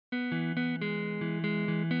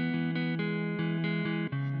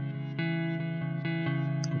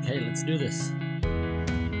Okay, let's do this.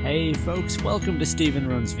 Hey folks, welcome to Stephen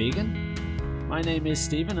Runs Vegan. My name is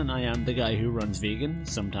Stephen and I am the guy who runs vegan,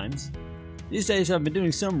 sometimes. These days I've been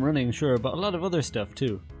doing some running, sure, but a lot of other stuff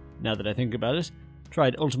too. Now that I think about it,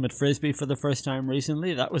 tried Ultimate Frisbee for the first time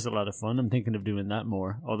recently. That was a lot of fun. I'm thinking of doing that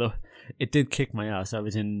more, although it did kick my ass. It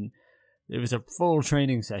was a full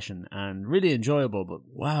training session and really enjoyable, but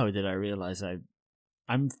wow, did I realize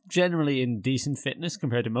I'm generally in decent fitness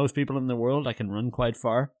compared to most people in the world. I can run quite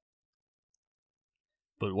far.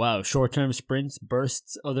 But wow, short-term sprints,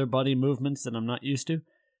 bursts, other body movements that I'm not used to.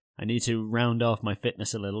 I need to round off my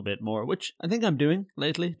fitness a little bit more, which I think I'm doing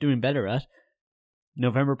lately, doing better at.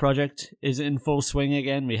 November Project is in full swing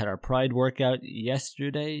again. We had our Pride workout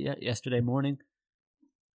yesterday morning,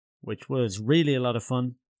 which was really a lot of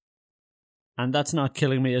fun. And that's not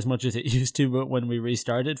killing me as much as it used to, but when we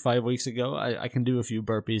restarted 5 weeks ago, I can do a few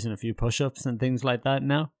burpees and a few push-ups and things like that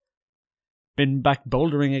now. Been back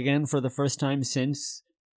bouldering again for the first time since,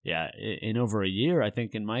 in over a year, I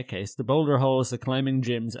think in my case. The boulder holes, the climbing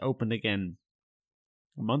gyms opened again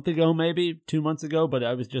a month ago, maybe 2 months ago, but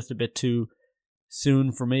I was just a bit too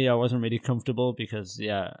soon for me. I wasn't really comfortable because,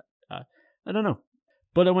 I don't know.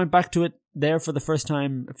 But I went back to it there for the first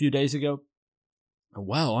time a few days ago.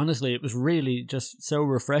 Wow, honestly, it was really just so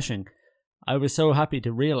refreshing. I was so happy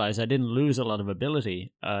to realize I didn't lose a lot of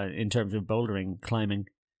ability in terms of bouldering, climbing.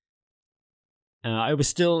 I was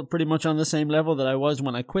still pretty much on the same level that I was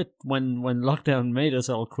when I quit, when lockdown made us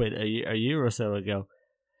all quit a year or so ago.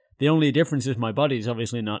 The only difference is my body's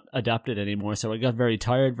obviously not adapted anymore, so I got very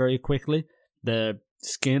tired very quickly. The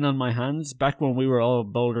skin on my hands, back when we were all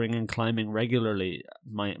bouldering and climbing regularly,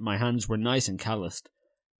 my hands were nice and calloused.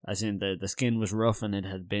 As in, the skin was rough and it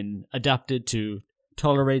had been adapted to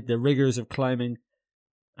tolerate the rigors of climbing.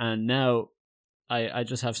 And now I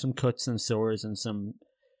just have some cuts and sores and some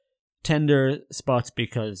tender spots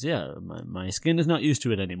because, my skin is not used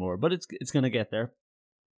to it anymore. But it's going to get there.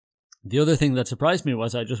 The other thing that surprised me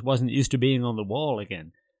was I just wasn't used to being on the wall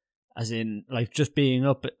again. As in, like, just being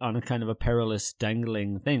up on a kind of a perilous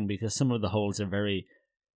dangling thing, because some of the holes are very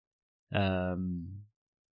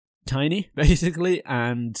tiny, basically,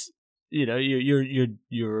 and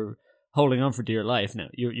you're holding on for dear life. Now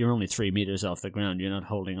you're only 3 meters off the ground. You're not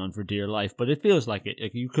holding on for dear life, but it feels like it.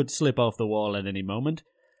 Like you could slip off the wall at any moment,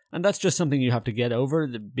 and that's just something you have to get over.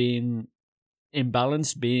 The being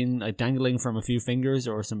imbalanced, being like dangling from a few fingers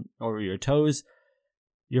or your toes.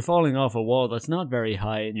 You're falling off a wall that's not very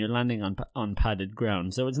high, and you're landing on padded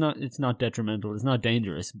ground. So it's not detrimental. It's not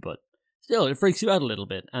dangerous, but still, it freaks you out a little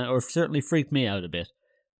bit, or certainly freaked me out a bit.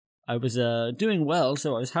 I was doing well,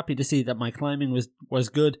 so I was happy to see that my climbing was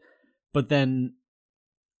good, but then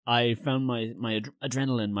I found my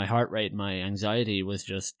adrenaline, my heart rate, my anxiety was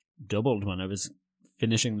just doubled when I was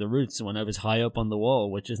finishing the routes, when I was high up on the wall,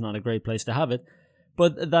 which is not a great place to have it.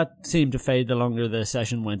 But that seemed to fade the longer the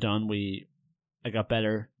session went on. I got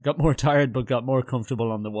better, got more tired, but got more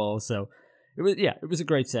comfortable on the wall, so it was a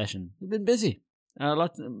great session. I've been busy. A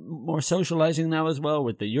lot more socializing now as well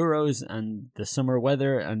with the Euros and the summer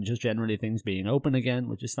weather and just generally things being open again,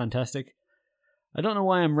 which is fantastic. I don't know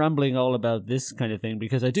why I'm rambling all about this kind of thing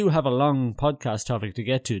because I do have a long podcast topic to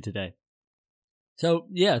get to today. So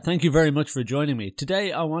thank you very much for joining me.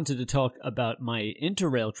 Today I wanted to talk about my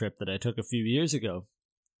Interrail trip that I took a few years ago.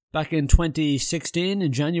 Back in 2016,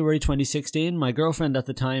 in January 2016, my girlfriend at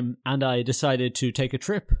the time and I decided to take a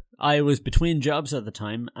trip. I was between jobs at the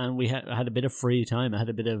time and we had a bit of free time. I had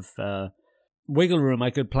a bit of wiggle room. I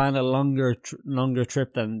could plan a longer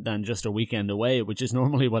trip than just a weekend away, which is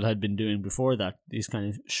normally what I'd been doing before that, these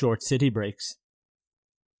kind of short city breaks.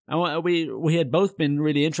 And we had both been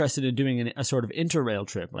really interested in doing a sort of Interrail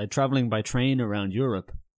trip, like traveling by train around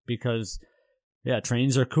Europe, because,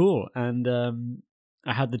 trains are cool. And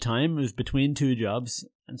I had the time. It was between two jobs.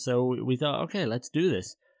 And so we thought, okay, let's do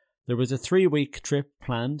this. There was a 3-week trip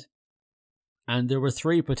planned, and there were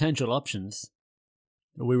 3 potential options.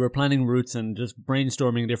 We were planning routes and just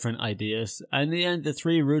brainstorming different ideas. And in the end, the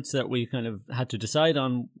 3 routes that we kind of had to decide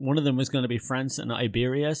on, one of them was going to be France and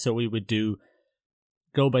Iberia. So we would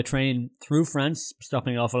go by train through France,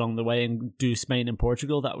 stopping off along the way, and do Spain and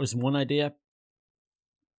Portugal. That was one idea.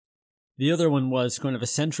 The other one was kind of a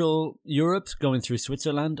Central Europe, going through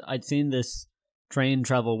Switzerland. I'd seen this train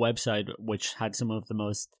travel website which had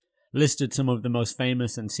listed some of the most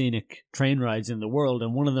famous and scenic train rides in the world,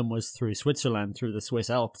 and one of them was through Switzerland, through the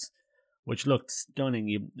Swiss Alps, which looked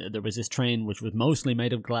stunning. There was this train which was mostly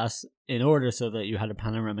made of glass in order so that you had a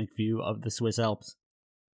panoramic view of the Swiss Alps.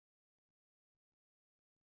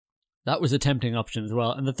 That was a tempting option as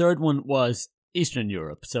well. And the third one was Eastern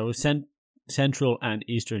Europe, so Central and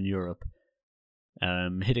Eastern Europe.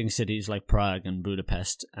 hitting cities like Prague and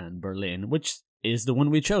Budapest and Berlin, which is the one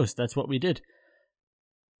we chose. That's what we did.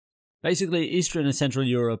 Basically, Eastern and Central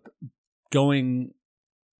Europe,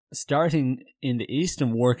 starting in the east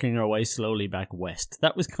and working our way slowly back west.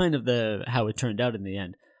 That was kind of how it turned out in the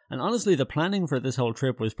end. And honestly, the planning for this whole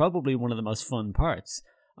trip was probably one of the most fun parts.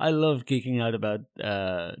 I love geeking out about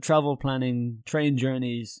travel planning, train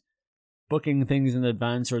journeys, booking things in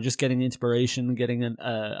advance, or just getting inspiration, getting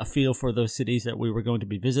a feel for those cities that we were going to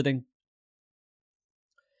be visiting.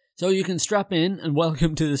 So you can strap in and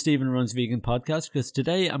welcome to the Stephen Runs Vegan podcast, because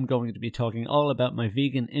today I'm going to be talking all about my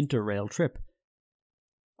vegan interrail trip.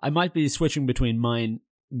 I might be switching between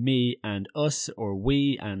me and us, or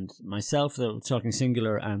we and myself, so talking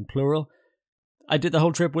singular and plural. I did the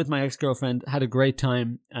whole trip with my ex-girlfriend, had a great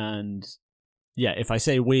time, and yeah, if I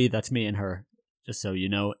say we, that's me and her, just so you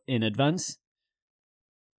know in advance.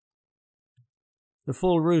 The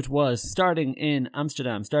full route was starting in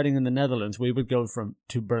Amsterdam, starting in the Netherlands. We would go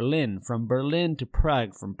to Berlin, from Berlin to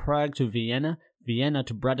Prague, from Prague to Vienna, Vienna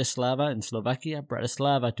to Bratislava in Slovakia,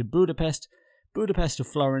 Bratislava to Budapest, Budapest to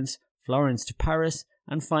Florence, Florence to Paris,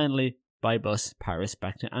 and finally, by bus, Paris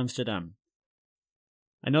back to Amsterdam.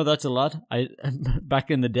 I know that's a lot.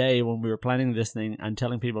 Back in the day when we were planning this thing and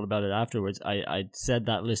telling people about it afterwards, I said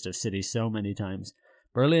that list of cities so many times.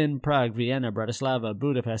 Berlin, Prague, Vienna, Bratislava,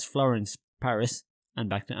 Budapest, Florence, Paris, and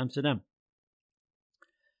back to Amsterdam.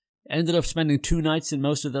 Ended up spending 2 nights in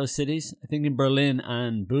most of those cities. I think in Berlin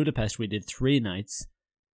and Budapest we did 3 nights.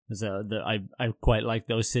 So I quite liked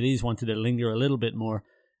those cities, wanted to linger a little bit more.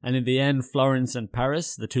 And in the end, Florence and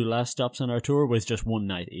Paris, the 2 last stops on our tour, was just 1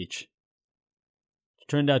 night each. It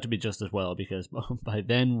turned out to be just as well, because by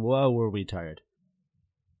then, whoa, were we tired.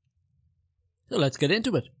 So let's get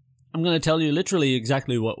into it. I'm going to tell you literally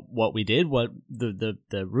exactly what we did, what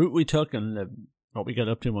the route we took, and what we got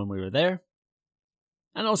up to when we were there.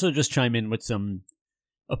 And also just chime in with some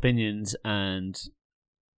opinions and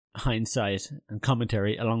hindsight and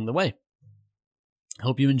commentary along the way.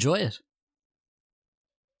 Hope you enjoy it.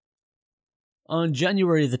 On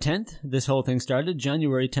January the 10th, this whole thing started.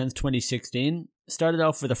 January 10th, 2016. Started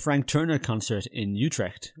off with a Frank Turner concert in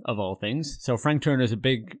Utrecht, of all things. So Frank Turner is a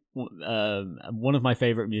big, one of my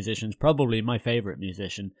favorite musicians, probably my favorite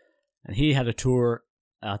musician. And he had a tour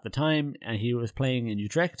at the time, and he was playing in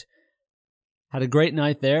Utrecht. Had a great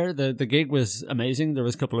night there. The gig was amazing. There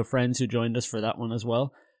was a couple of friends who joined us for that one as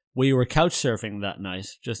well. We were couch surfing that night.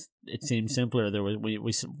 Just, it seemed simpler.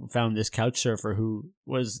 We found this couch surfer who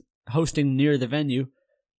was hosting near the venue.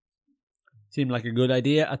 Seemed like a good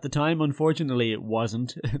idea at the time. Unfortunately, it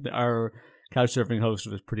wasn't. Our couchsurfing host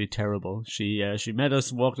was pretty terrible. She met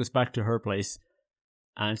us, walked us back to her place,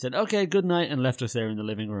 and said, "Okay, good night," and left us there in the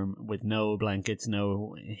living room with no blankets,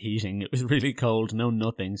 no heating. It was really cold, no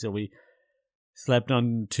nothing. So we slept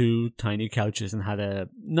on 2 tiny couches and had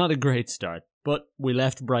not a great start. But we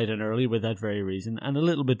left bright and early with that very reason, and a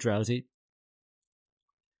little bit drowsy.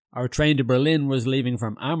 Our train to Berlin was leaving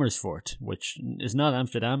from Amersfoort, which is not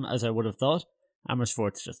Amsterdam, as I would have thought.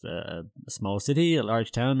 Amersfoort's just a small city, a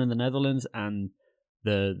large town in the Netherlands, and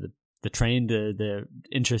the train, the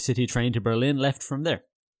intercity train to Berlin left from there.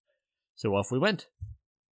 So off we went.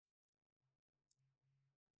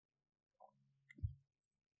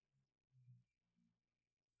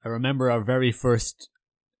 I remember our very first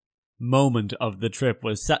moment of the trip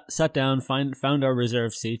was sat down, found our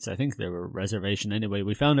reserved seats. I think they were reservation anyway.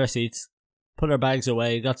 We found our seats, put our bags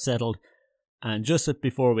away, got settled, and just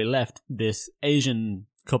before we left, this Asian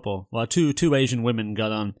couple, well, two Asian women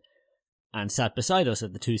got on and sat beside us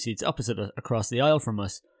at the 2 seats opposite us, across the aisle from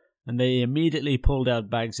us, and they immediately pulled out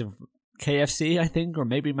bags of KFC, I think, or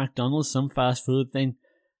maybe McDonald's, some fast food thing,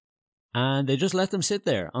 and they just let them sit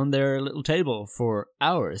there on their little table for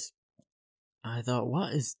hours. I thought,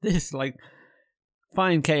 what is this? Like,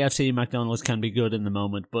 fine, KFC, McDonald's can be good in the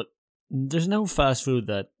moment, but there's no fast food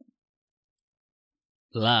that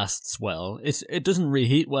lasts well. It doesn't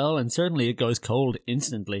reheat well, and certainly it goes cold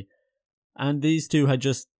instantly. And these 2 had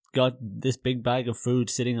just got this big bag of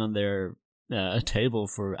food sitting on their table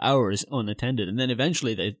for hours unattended, and then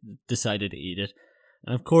eventually they decided to eat it.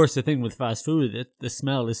 And of course, the thing with fast food, the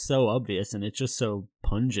smell is so obvious, and it's just so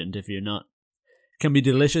pungent if you're not. Can be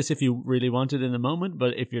delicious if you really want it in the moment,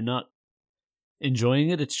 but if you're not enjoying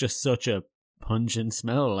it, it's just such a pungent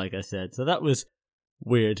smell, like I said. So that was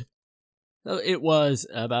weird. So it was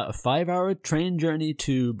about a 5-hour train journey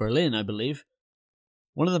to Berlin, I believe.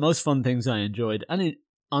 One of the most fun things I enjoyed, and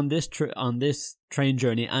on this train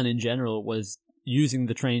journey and in general, was using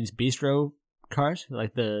the train's bistro cart,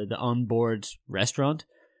 like the onboard restaurant.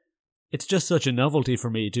 it's just such a novelty for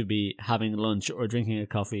me to be having lunch or drinking a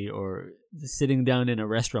coffee or sitting down in a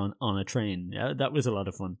restaurant on a train. Yeah, that was a lot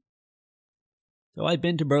of fun. So I've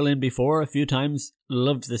been to Berlin before a few times,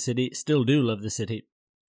 loved the city, still do love the city.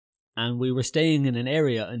 And we were staying in an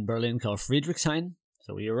area in Berlin called Friedrichshain.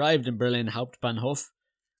 So we arrived in Berlin Hauptbahnhof,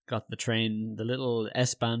 got the train, the little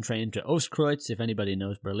S-Bahn train to Ostkreuz. If anybody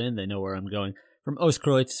knows Berlin, they know where I'm going. From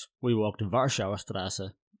Ostkreuz, we walked to Warschauer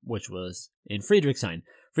Straße, which was in Friedrichshain.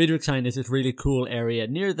 Friedrichshain is this really cool area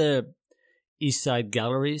near the East Side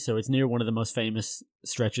Gallery, so it's near one of the most famous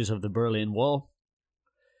stretches of the Berlin Wall.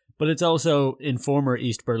 But it's also in former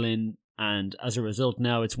East Berlin, and as a result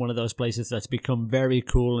now it's one of those places that's become very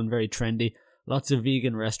cool and very trendy. Lots of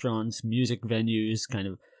vegan restaurants, music venues, kind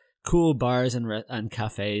of cool bars and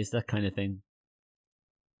cafes, that kind of thing.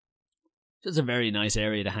 It's a very nice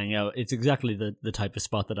area to hang out. It's exactly the type of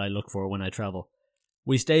spot that I look for when I travel.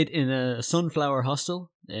 We stayed in a Sunflower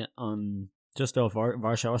Hostel on just off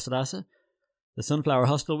Warschauer Straße. The Sunflower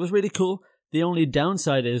Hostel was really cool. The only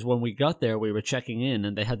downside is when we got there, we were checking in,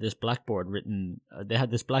 and they had this blackboard written. They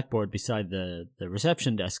had this blackboard beside the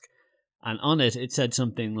reception desk, and on it said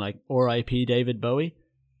something like "R.I.P. David Bowie."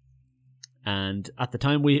 And at the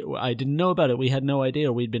time, I didn't know about it. We had no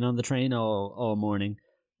idea. We'd been on the train all morning,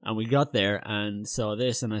 and we got there and saw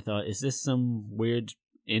this, and I thought, is this some weird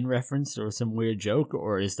in reference or some weird joke,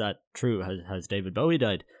 or is that true? Has David Bowie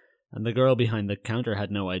died? And the girl behind the counter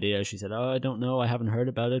had no idea. She said, I don't know, I haven't heard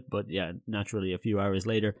about it. But yeah, naturally, a few hours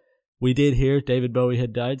later, we did hear David Bowie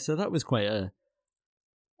had died. So that was quite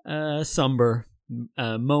a somber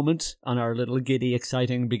moment on our little giddy,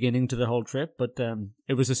 exciting beginning to the whole trip. But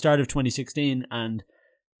it was the start of 2016, and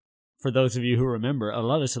for those of you who remember, a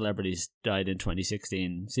lot of celebrities died in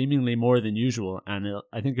 2016, seemingly more than usual, and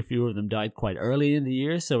I think a few of them died quite early in the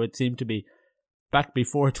year, so it seemed to be back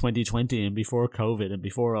before 2020 and before COVID and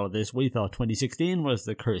before all this. We thought 2016 was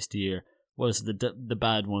the cursed year, was the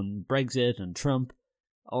bad one. Brexit and Trump,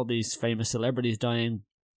 all these famous celebrities dying.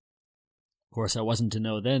 Of course, I wasn't to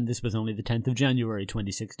know then. This was only the 10th of January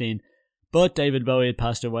 2016, but David Bowie had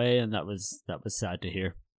passed away, and that was sad to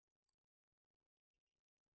hear.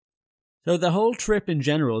 So the whole trip in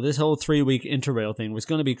general, this whole 3-week Interrail thing, was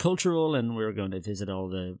going to be cultural, and we were going to visit all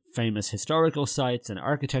the famous historical sites and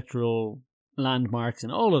architectural landmarks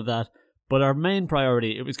and all of that. But our main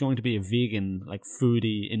priority, it was going to be a vegan, like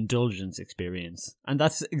foodie indulgence experience. And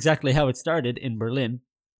that's exactly how it started in Berlin.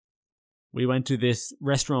 We went to this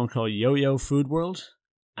restaurant called Yo-Yo Food World.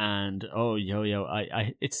 And Yo-Yo,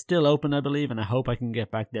 it's still open, I believe, and I hope I can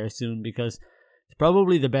get back there soon, because it's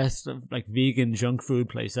probably the best like vegan junk food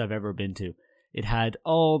place I've ever been to. It had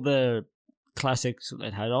all the classics.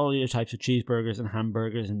 It had all your types of cheeseburgers and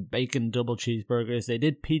hamburgers and bacon double cheeseburgers. They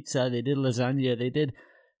did pizza, they did lasagna, they did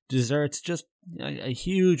desserts, just a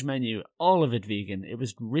huge menu, all of it vegan. It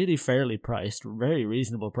was really fairly priced, very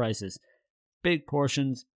reasonable prices. Big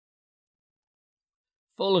portions,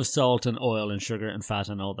 full of salt and oil and sugar and fat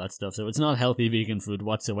and all that stuff. So it's not healthy vegan food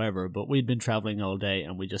whatsoever, but we'd been traveling all day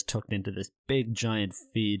and we just tucked into this big giant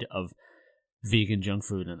feed of vegan junk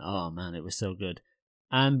food, and oh man, it was so good.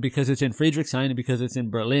 And because it's in Friedrichshain and because it's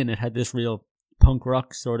in Berlin, it had this real punk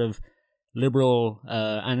rock sort of liberal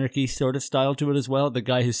anarchy sort of style to it as well. The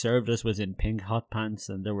guy who served us was in pink hot pants,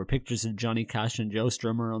 and there were pictures of Johnny Cash and Joe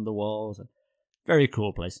Strummer on the walls. Very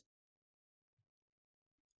cool place.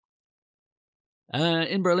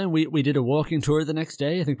 In Berlin, we did a walking tour the next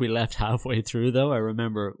day. I think we left halfway through, though. I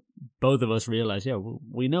remember both of us realized, yeah,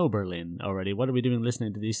 we know Berlin already. What are we doing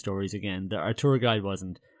listening to these stories again? Our tour guide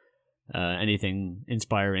wasn't anything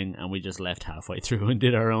inspiring, and we just left halfway through and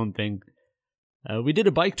did our own thing. We did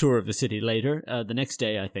a bike tour of the city later, the next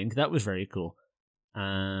day, I think. That was very cool.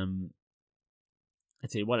 Let's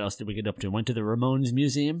see, what else did we get up to? Went to the Ramones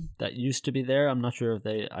Museum that used to be there. I'm not sure if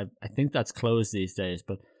I think that's closed these days,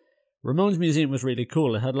 but Ramones Museum was really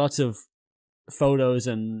cool. It had lots of photos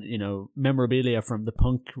and, memorabilia from the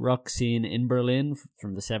punk rock scene in Berlin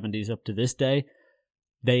from the 70s up to this day.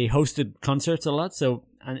 They hosted concerts a lot, so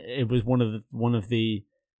and it was one of the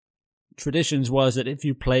traditions was that if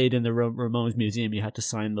you played in the Ramones Museum, you had to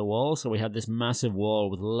sign the wall. So we had this massive wall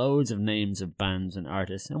with loads of names of bands and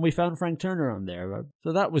artists, and we found Frank Turner on there,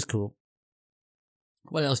 so that was cool.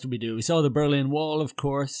 What else did we do? We saw the Berlin Wall, of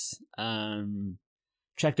course.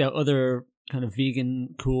 Checked out other kind of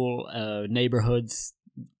vegan cool neighborhoods.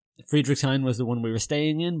 Friedrichshain was the one we were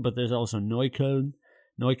staying in, but there's also Neukölln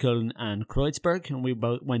and Kreuzberg, and we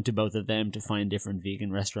both went to both of them to find different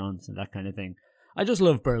vegan restaurants and that kind of thing. I just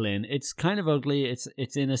love Berlin. It's kind of ugly.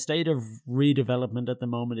 It's in a state of redevelopment at the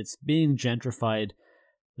moment. It's being gentrified.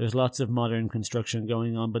 There's lots of modern construction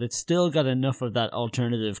going on, but it's still got enough of that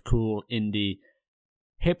alternative, cool, indie.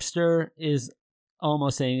 Hipster is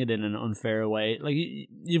almost saying it in an unfair way. Like,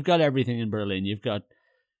 you've got everything in Berlin. You've got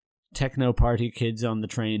techno party kids on the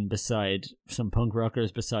train beside some punk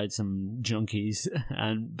rockers, beside some junkies,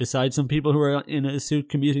 and beside some people who are in a suit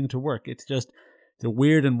commuting to work. It's a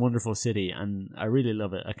weird and wonderful city, and I really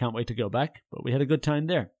love it. I can't wait to go back, but we had a good time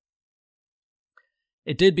there.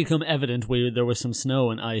 It did become evident there was some snow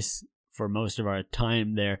and ice for most of our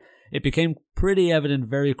time there. It became pretty evident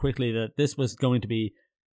very quickly that this was going to be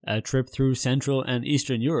a trip through Central and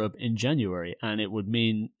Eastern Europe in January, and it would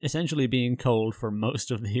mean essentially being cold for most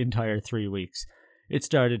of the entire 3 weeks. It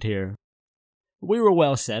started here. We were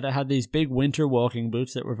well set. I had these big winter walking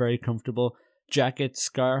boots that were very comfortable, jacket,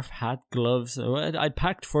 scarf, hat, gloves. So I'd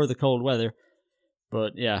packed for the cold weather.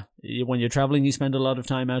 But yeah, when you're traveling, you spend a lot of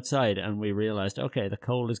time outside, and we realized, okay, the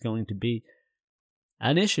cold is going to be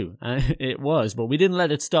an issue. And it was, but we didn't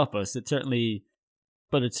let it stop us. It certainly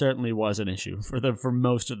was an issue for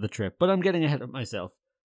most of the trip. But I'm getting ahead of myself.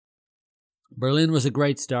 Berlin was a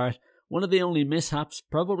great start. One of the only mishaps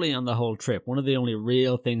probably on the whole trip, one of the only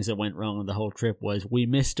real things that went wrong on the whole trip was we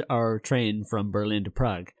missed our train from Berlin to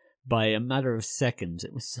Prague by a matter of seconds.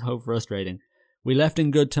 It was so frustrating. We left in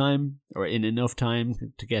good time, or in enough time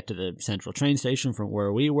to get to the central train station from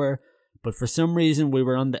where we were, but for some reason we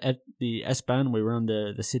were on the S-Bahn, we were on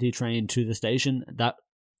the city train to the station. That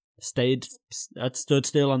stood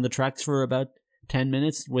still on the tracks for about 10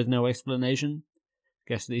 minutes with no explanation.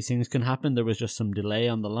 Guess these things can happen. There was just some delay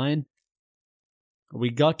on the line. We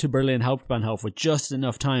got to Berlin Hauptbahnhof with just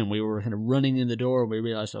enough time. We were kind of running in the door. We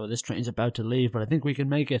realized, this train's about to leave, but I think we can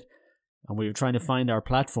make it. And we were trying to find our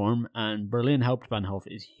platform, and Berlin Hauptbahnhof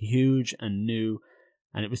is huge and new,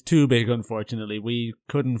 and it was too big, unfortunately. We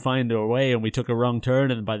couldn't find our way, and we took a wrong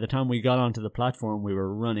turn, and by the time we got onto the platform, we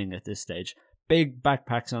were running at this stage. Big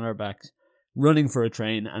backpacks on our backs, running for a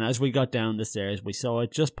train, and as we got down the stairs, we saw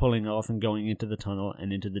it just pulling off and going into the tunnel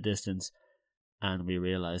and into the distance, and we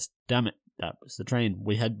realized, damn it, that was the train.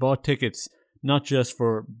 We had bought tickets not just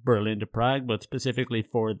for Berlin to Prague, but specifically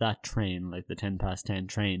for that train, like the 10:10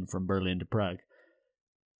 train from Berlin to Prague.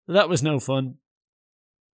 That was no fun.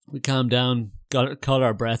 We calmed down, caught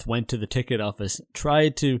our breath, went to the ticket office,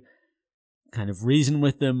 tried to kind of reason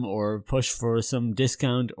with them or push for some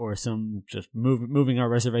discount or some just moving our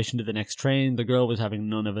reservation to the next train. The girl was having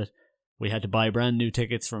none of it. We had to buy brand new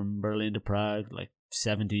tickets from Berlin to Prague, like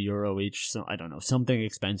 €70 each. So I don't know, something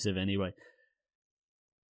expensive anyway.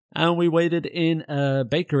 And we waited in a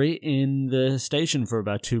bakery in the station for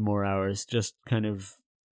about 2 more hours, just kind of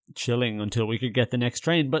chilling until we could get the next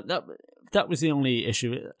train. But that was the only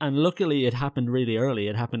issue. And luckily it happened really early.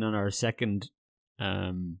 It happened on our second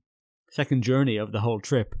journey of the whole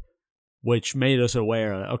trip, which made us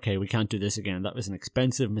aware, okay, we can't do this again. That was an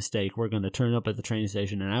expensive mistake. We're going to turn up at the train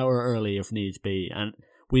station an hour early if needs be. And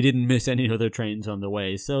we didn't miss any other trains on the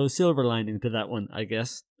way. So silver lining to that one, I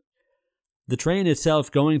guess. The train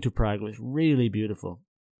itself going to Prague was really beautiful.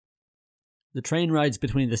 The train rides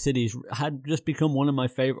between the cities had just become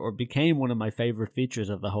became one of my favorite features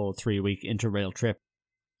of the whole 3-week Interrail trip.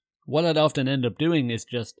 What I'd often end up doing is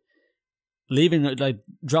just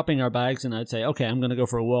dropping our bags, and I'd say, okay, I'm going to go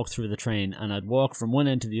for a walk through the train, and I'd walk from one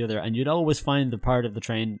end to the other, and you'd always find the part of the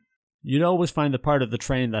train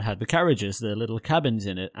that had the carriages, the little cabins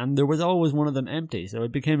in it, and there was always one of them empty. So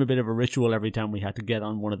it became a bit of a ritual every time we had to get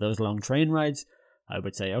on one of those long train rides. I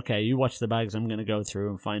would say, okay, you watch the bags, I'm going to go through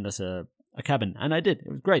and find us a cabin. And I did.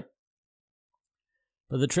 It was great.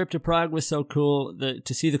 But the trip to Prague was so cool.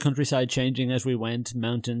 To see the countryside changing as we went,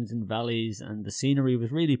 mountains and valleys, and the scenery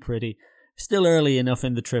was really pretty. Still early enough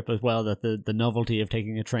in the trip as well that the novelty of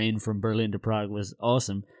taking a train from Berlin to Prague was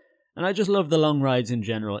awesome. And I just love the long rides in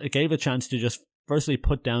general. It gave a chance to just firstly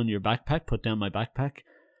put down my backpack.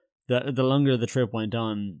 The longer the trip went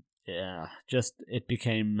on, it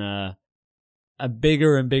became a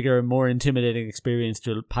bigger and bigger, more intimidating experience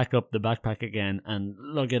to pack up the backpack again and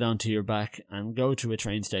lug it onto your back and go to a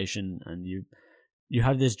train station, and you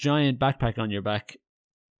have this giant backpack on your back,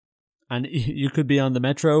 and you could be on the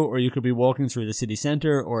metro or you could be walking through the city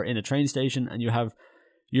centre or in a train station, and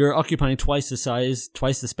you're occupying twice the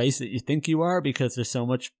space that you think you are because there's so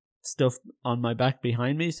much stuff on my back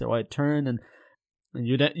behind me. So I'd turn and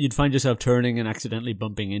you'd find yourself turning and accidentally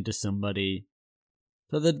bumping into somebody.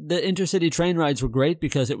 So the intercity train rides were great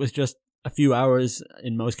because it was just a few hours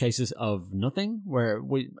in most cases of nothing, where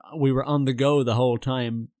we were on the go the whole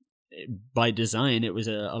time. By design, it was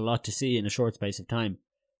a lot to see in a short space of time.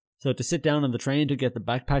 So to sit down on the train to get the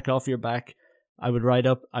backpack off your back, I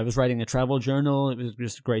was writing a travel journal. It was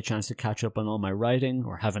just a great chance to catch up on all my writing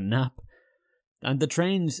or have a nap. And the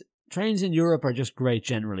trains in Europe are just great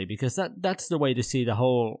generally, because that's the way to see the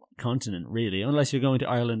whole continent, really, unless you're going to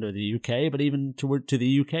Ireland or the UK. But even to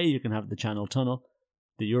the UK, you can have the Channel Tunnel,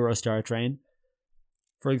 the Eurostar train.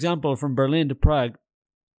 For example, from Berlin to Prague,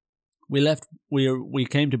 we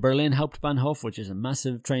came to Berlin Hauptbahnhof, which is a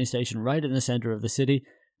massive train station right in the center of the city,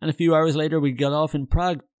 and a few hours later we got off in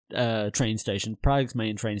Prague train station, Prague's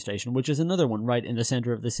main train station, which is another one right in the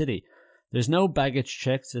center of the city. There's no baggage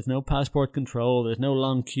checks, there's no passport control, there's no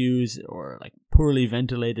long queues or like poorly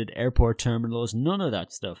ventilated airport terminals, none of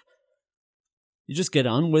that stuff. You just get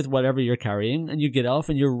on with whatever you're carrying and you get off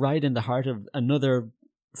and you're right in the heart of another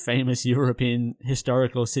famous European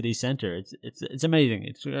historical city centre. It's amazing.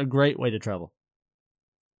 It's a great way to travel.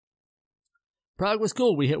 Prague was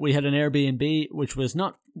cool. We had an Airbnb which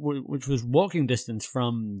was walking distance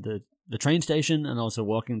from the train station and also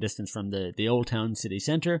walking distance from the old town city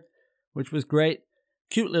centre, which was great.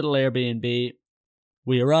 Cute little Airbnb.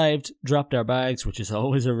 We arrived, dropped our bags, which is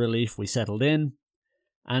always a relief. We settled in,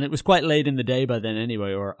 and it was quite late in the day by then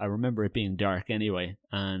anyway, or I remember it being dark anyway.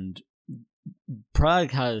 And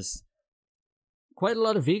Prague has quite a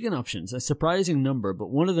lot of vegan options, a surprising number, but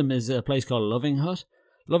one of them is a place called Loving Hut.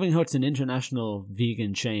 Loving Hut's an international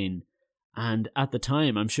vegan chain, and at the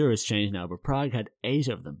time, I'm sure it's changed now, but Prague had 8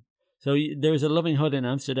 of them. So there's a Loving Hut in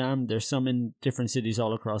Amsterdam, there's some in different cities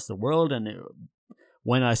all across the world, and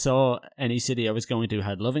when I saw any city I was going to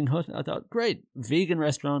had Loving Hut, I thought, great, vegan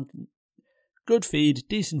restaurant, good feed,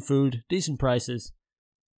 decent food, decent prices.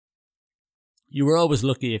 You were always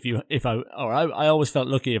lucky I always felt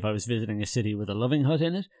lucky if I was visiting a city with a Loving Hut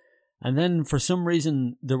in it. And then for some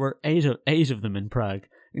reason there were eight of them in Prague,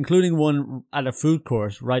 including one at a food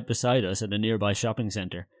court right beside us at a nearby shopping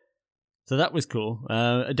centre. So that was cool.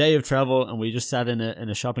 A day of travel and we just sat in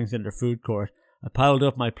a shopping centre food court. I piled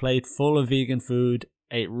up my plate full of vegan food,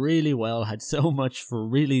 ate really well, had so much for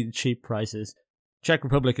really cheap prices. Czech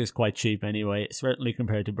Republic is quite cheap anyway, certainly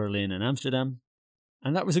compared to Berlin and Amsterdam.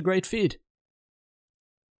 And that was a great feed.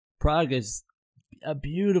 Prague is a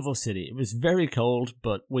beautiful city. It was very cold,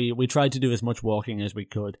 but we tried to do as much walking as we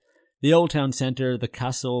could. The old town centre, the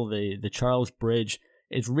castle, the Charles Bridge,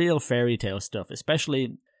 it's real fairy tale stuff,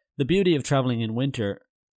 especially the beauty of travelling in winter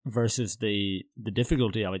versus the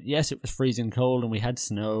difficulty of it. Yes, it was freezing cold and we had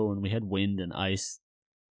snow and we had wind and ice,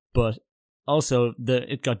 but also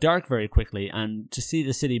it got dark very quickly, and to see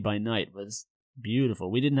the city by night was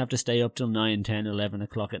beautiful. We didn't have to stay up till 9, 10, 11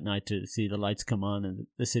 o'clock at night to see the lights come on and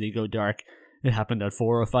the city go dark. It happened at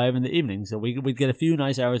 4 or 5 in the evening, so we'd get a few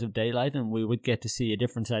nice hours of daylight and we would get to see a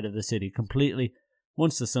different side of the city completely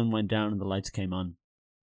once the sun went down and the lights came on.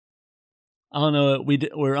 Oh no,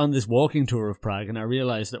 we're on this walking tour of Prague, and I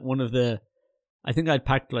realized that I think I'd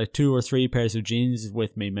packed like 2 or 3 pairs of jeans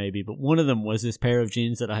with me maybe, but one of them was this pair of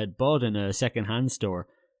jeans that I had bought in a second-hand store.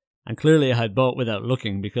 And clearly I had bought without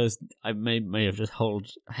looking, because I may have just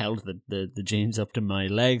held the jeans up to my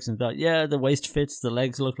legs and thought, yeah, the waist fits, the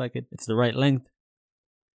legs look like it's the right length.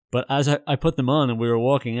 But as I put them on and we were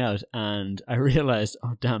walking out, and I realized,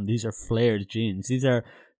 oh damn, these are flared jeans. These are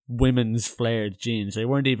women's flared jeans. They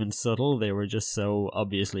weren't even subtle, they were just so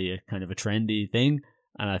obviously a kind of a trendy thing.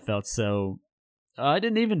 And I felt I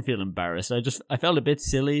didn't even feel embarrassed. I felt a bit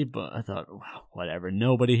silly, but I thought, wow, whatever,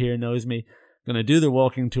 nobody here knows me. Gonna do the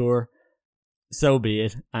walking tour, so be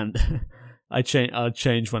it, and I'll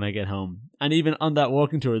change when I get home. And even on that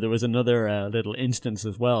walking tour, there was another little instance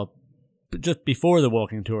as well, but just before the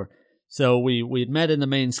walking tour. So we'd met in the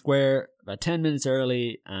main square about 10 minutes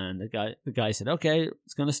early, and the guy said, okay,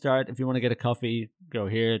 it's gonna start. If you want to get a coffee, go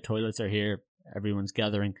here. Toilets are here. Everyone's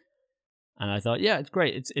gathering. And I thought, yeah, it's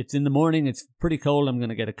great. It's in the morning. It's pretty cold. I'm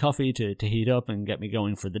gonna get a coffee to heat up and get me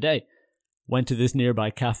going for the day. Went to this nearby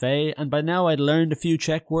cafe, and by now I'd learned a few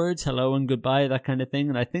Czech words, hello and goodbye, that kind of thing,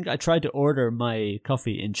 and I think I tried to order my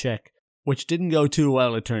coffee in Czech, which didn't go too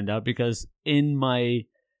well, it turned out, because in my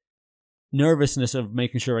nervousness of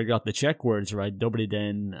making sure I got the Czech words right, dobrý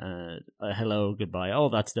den, hello, goodbye, all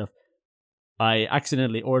that stuff, I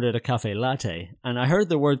accidentally ordered a cafe latte, and I heard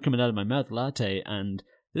the word coming out of my mouth, latte, and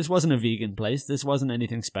this wasn't a vegan place, this wasn't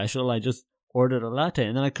anything special, I just ordered a latte,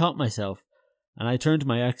 and then I caught myself. And I turned to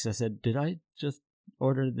my ex, I said, did I just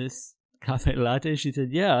order this cafe latte? She said,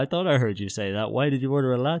 yeah, I thought I heard you say that. Why did you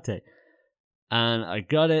order a latte? And I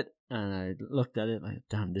got it, and I looked at it like,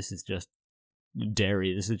 damn, this is just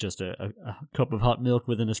dairy. This is just a cup of hot milk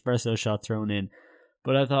with an espresso shot thrown in.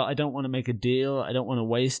 But I thought, I don't want to make a deal. I don't want to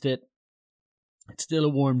waste it. It's still a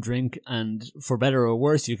warm drink, and for better or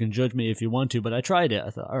worse, you can judge me if you want to, but I tried it. I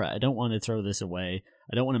thought, all right, I don't want to throw this away.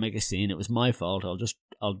 I don't want to make a scene. It was my fault.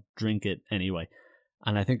 I'll drink it anyway.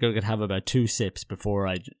 And I think I could have about 2 sips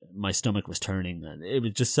before my stomach was turning. It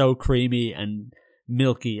was just so creamy and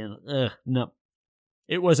milky, and no.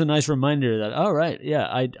 It was a nice reminder that, all right, yeah,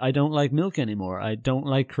 I don't like milk anymore. I don't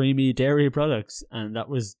like creamy dairy products, and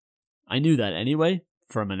I knew that anyway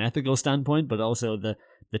from an ethical standpoint, but also the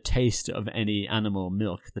taste of any animal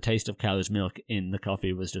milk, the taste of cow's milk in the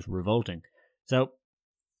coffee was just revolting. So,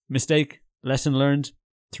 mistake, lesson learned,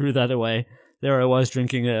 threw that away. There I was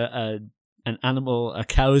drinking a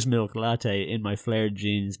cow's milk latte in my flared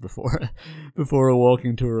jeans before a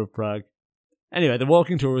walking tour of Prague. Anyway, the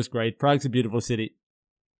walking tour was great. Prague's a beautiful city.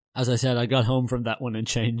 As I said, I got home from that one and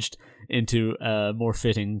changed into a more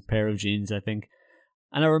fitting pair of jeans, I think.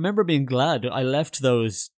 And I remember being glad I left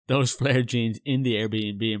those flared jeans in the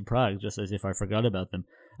Airbnb in Prague, just as if I forgot about them.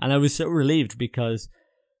 And I was so relieved because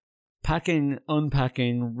packing,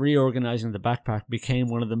 unpacking, reorganizing the backpack became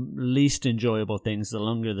one of the least enjoyable things the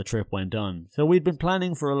longer the trip went on. So we'd been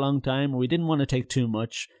planning for a long time. We didn't want to take too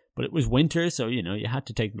much, but it was winter, so you had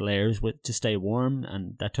to take layers to stay warm,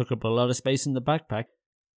 and that took up a lot of space in the backpack.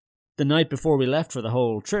 The night before we left for the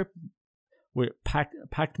whole trip, we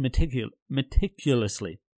packed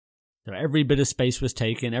meticulously. So every bit of space was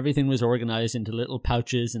taken, everything was organized into little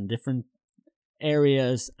pouches in different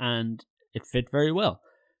areas, and it fit very well.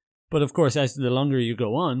 But of course, as the longer you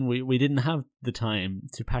go on, we didn't have the time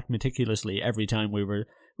to pack meticulously every time we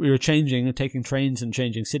were changing and taking trains and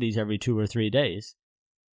changing cities every 2 or 3 days.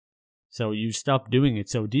 So you stop doing it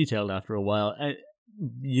so detailed after a while.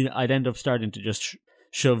 I'd end up starting to just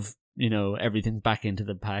shove everything back into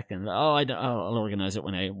the pack, and I'll organize it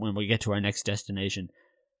when we get to our next destination.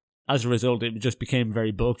 As a result, it just became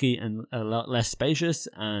very bulky and a lot less spacious,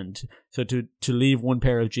 and so to leave one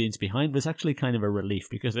pair of jeans behind was actually kind of a relief,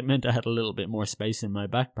 because it meant I had a little bit more space in my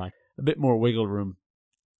backpack, a bit more wiggle room.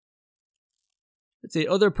 Let's see,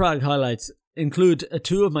 other Prague highlights include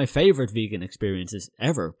 2 of my favorite vegan experiences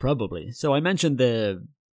ever, probably. So I mentioned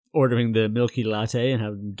ordering the milky latte and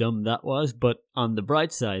how dumb that was, but on the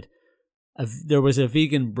bright side, there was a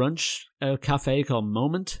vegan brunch cafe called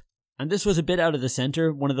Moment, and this was a bit out of the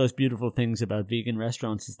center. One of those beautiful things about vegan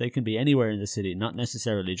restaurants is they can be anywhere in the city, not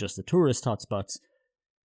necessarily just the tourist hotspots.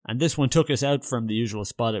 And this one took us out from the usual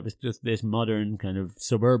spot. It was just this modern kind of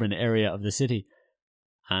suburban area of the city,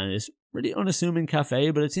 and it's really unassuming cafe,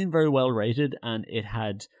 but it seemed very well rated, and it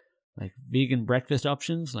had like vegan breakfast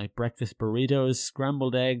options like breakfast burritos,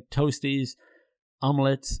 scrambled egg, toasties,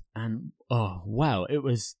 omelets, and oh wow, it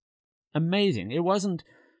was amazing.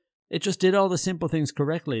 It just did all the simple things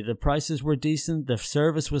correctly. The prices were decent, the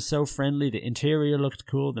service was so friendly, the interior looked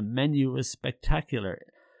cool, the menu was spectacular.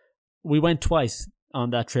 We went twice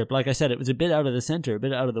on that trip. Like I said, it was a bit out of the center, a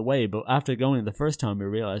bit out of the way, but after going the first time we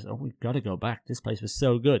realized, we've got to go back. This place was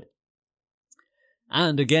so good.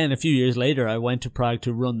 And again, a few years later, I went to Prague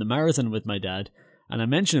to run the marathon with my dad, and I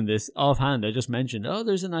mentioned this offhand. I just mentioned,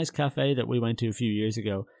 there's a nice cafe that we went to a few years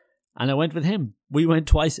ago, and I went with him. We went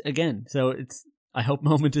twice again, so I hope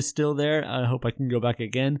Moment is still there. I hope I can go back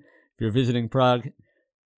again. If you're visiting Prague,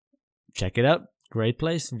 check it out. Great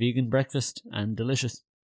place, vegan breakfast, and delicious.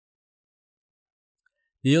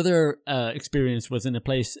 The other experience was in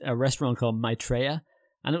a restaurant called Maitreya,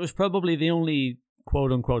 and it was probably the only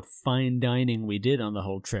quote-unquote fine dining we did on the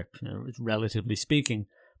whole trip, relatively speaking.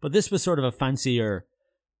 But this was sort of a fancier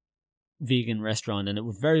vegan restaurant, and it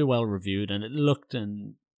was very well reviewed, and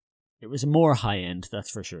it was more high-end,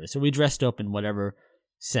 that's for sure. So we dressed up in whatever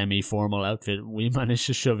semi-formal outfit we managed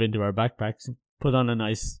to shove into our backpacks, put on a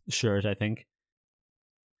nice shirt, I think.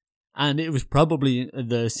 And it was probably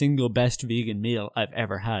the single best vegan meal I've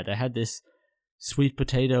ever had. I had this sweet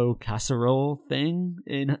potato casserole thing,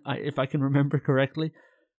 if I can remember correctly.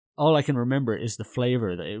 All I can remember is the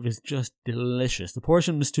flavor. It was just delicious. The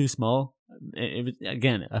portion was too small. It was,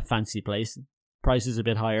 again, a fancy place. Price is a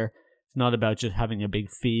bit higher. It's not about just having a big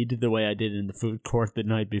feed the way I did in the food court the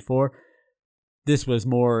night before. This was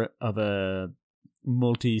more of a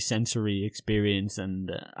multi-sensory experience, and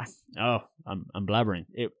I'm blabbering.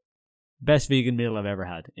 Best vegan meal I've ever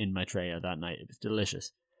had in Maitreya that night. It was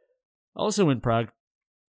delicious. Also in Prague,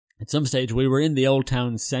 at some stage we were in the old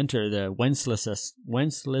town centre, the Wenceslas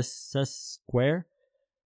Square.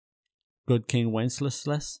 Good King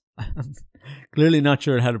Wenceslas. I'm clearly not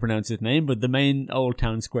sure how to pronounce his name, but the main old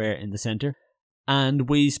town square in the centre. And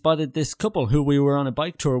we spotted this couple who we were on a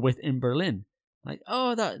bike tour with in Berlin.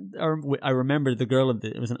 I remember the girl,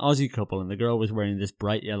 it was an Aussie couple, and the girl was wearing this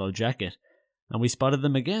bright yellow jacket. And we spotted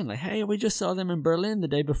them again, like, hey, we just saw them in Berlin the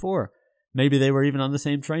day before. Maybe they were even on the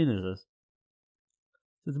same train as us.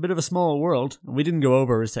 It's a bit of a small world. We didn't go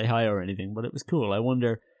over or say hi or anything, but it was cool. I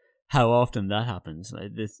wonder how often that happens.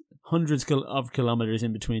 There's hundreds of kilometers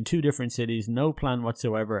in between two different cities, no plan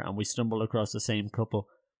whatsoever, and we stumble across the same couple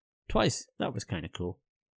twice. That was kind of cool.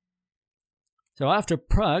 So after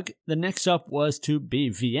Prague, the next stop was to be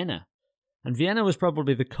Vienna. And Vienna was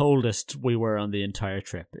probably the coldest we were on the entire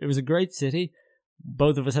trip. It was a great city.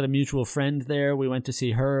 Both of us had a mutual friend there. We went to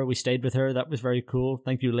see her. We stayed with her. That was very cool.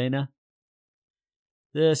 Thank you, Lena.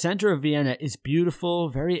 The center of Vienna is beautiful,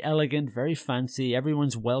 very elegant, very fancy.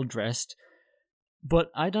 Everyone's well dressed.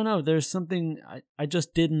 But I don't know, there's something, I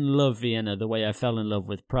just didn't love Vienna the way I fell in love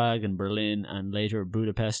with Prague and Berlin and later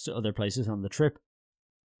Budapest, other places on the trip.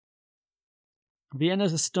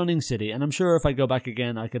 Vienna's a stunning city, and I'm sure if I go back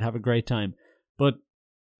again I could have a great time. But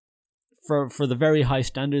for the very high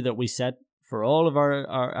standard that we set for all of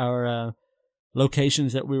our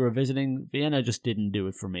locations that we were visiting, Vienna just didn't do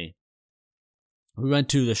it for me. We went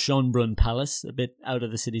to the Schönbrunn Palace, a bit out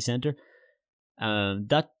of the city centre.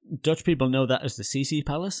 That Dutch people know that as the Sisi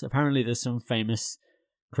Palace. Apparently there's some famous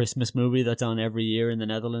Christmas movie that's on every year in the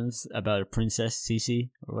Netherlands about a Princess Sisi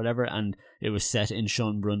or whatever, and it was set in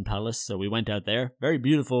Schönbrunn Palace, so we went out there. Very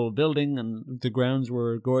beautiful building, and the grounds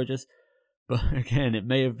were gorgeous. But again, it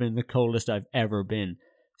may have been the coldest I've ever been.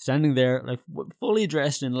 Standing there, like fully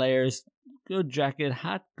dressed in layers, good jacket,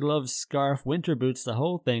 hat, gloves, scarf, winter boots, the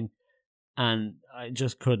whole thing. And I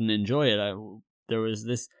just couldn't enjoy it. There was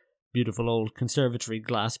this beautiful old conservatory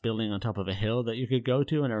glass building on top of a hill that you could go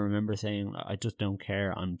to, and I remember saying, I just don't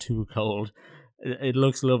care, I'm too cold. It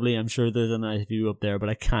looks lovely, I'm sure there's a nice view up there, but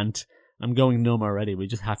I can't. I'm going numb already. We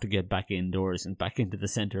just have to get back indoors and back into the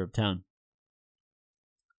centre of town.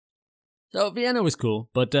 So Vienna was cool,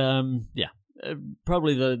 but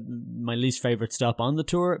probably my least favourite stop on the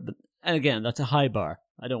tour. But again, that's a high bar.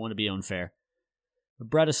 I don't want to be unfair.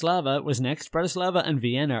 Bratislava was next. Bratislava and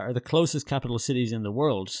Vienna are the closest capital cities in the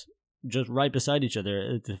world, just right beside each other.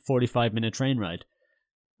 It's a 45-minute train ride.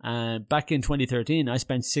 Back in 2013, I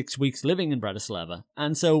spent 6 weeks living in Bratislava,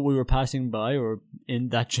 and so we were passing by or in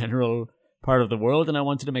that general part of the world, and I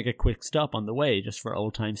wanted to make a quick stop on the way, just for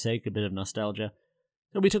old time's sake, a bit of nostalgia.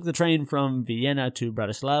 So we took the train from Vienna to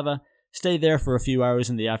Bratislava, stayed there for a few hours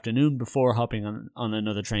in the afternoon before hopping on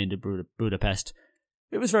another train to Budapest.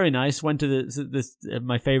 It was very nice. Went to this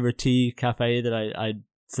my favorite tea cafe that I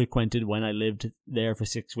frequented when I lived there for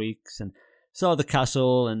 6 weeks, and saw the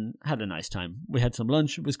castle and had a nice time. We had some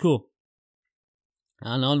lunch. It was cool.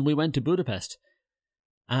 And on we went to Budapest.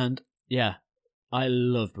 And yeah, I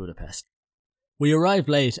love Budapest. We arrived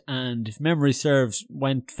late, and if memory serves,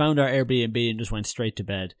 found our Airbnb and just went straight to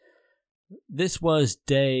bed. This was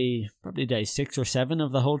probably day 6 or 7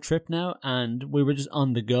 of the whole trip now, and we were just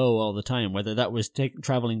on the go all the time, whether that was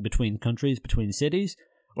traveling between countries, between cities,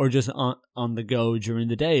 or just on the go during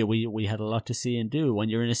the day. We had a lot to see and do. When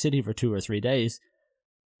you're in a city for 2 or 3 days,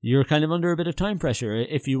 you're kind of under a bit of time pressure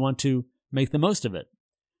if you want to make the most of it.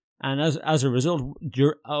 And as a result,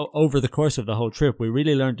 over the course of the whole trip, we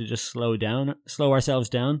really learned to just slow ourselves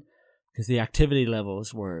down, because the activity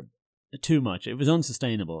levels were too much. It was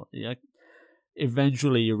unsustainable.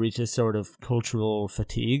 Eventually you reach a sort of cultural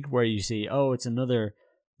fatigue where you see, it's another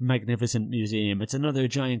magnificent museum, it's another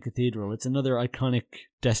giant cathedral, it's another iconic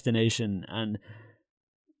destination, and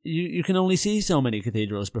you can only see so many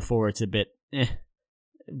cathedrals before it's a bit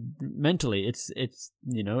mentally. It's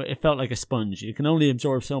it felt like a sponge. You can only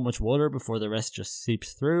absorb so much water before the rest just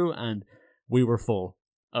seeps through, and we were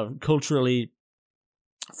culturally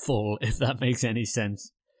full, if that makes any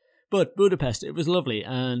sense. But Budapest, it was lovely,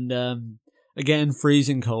 and again,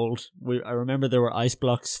 freezing cold. I remember there were ice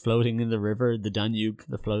blocks floating in the river, the Danube,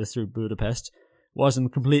 that flows through Budapest.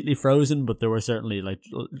 Wasn't completely frozen, but there were certainly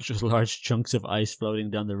just large chunks of ice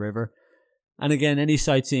floating down the river. And again, any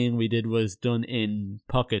sightseeing we did was done in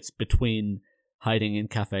pockets between hiding in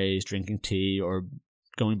cafes, drinking tea, or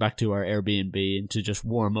going back to our Airbnb and to just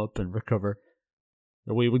warm up and recover.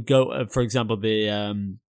 We would go, for example,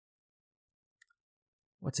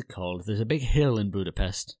 what's it called? There's a big hill in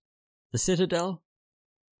Budapest. The Citadel?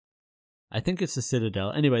 I think it's the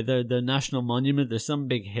Citadel. Anyway, the National Monument, there's some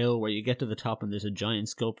big hill where you get to the top and there's a giant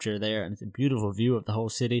sculpture there, and it's a beautiful view of the whole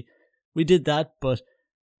city. We did that, but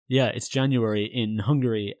yeah, it's January in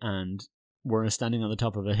Hungary, and we're standing on the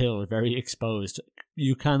top of a hill, very exposed.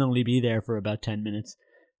 You can only be there for about 10 minutes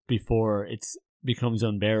before it becomes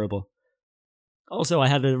unbearable. Also, I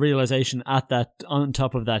had a realization on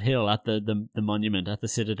top of that hill, at the monument, at the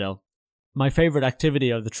Citadel. My favourite activity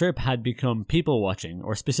of the trip had become people watching,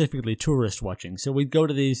 or specifically tourist watching. So we'd go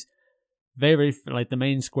to these very, like the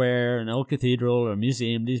main square, an old cathedral or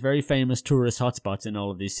museum, these very famous tourist hotspots in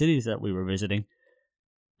all of these cities that we were visiting.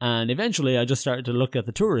 And eventually I just started to look at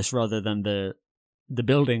the tourists rather than the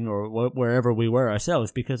building or wherever we were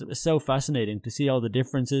ourselves, because it was so fascinating to see all the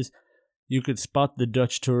differences. You could spot the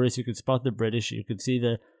Dutch tourists, you could spot the British, you could see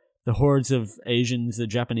the hordes of Asians, the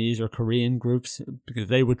Japanese or Korean groups, because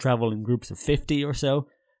they would travel in groups of 50 or so.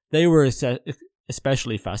 They were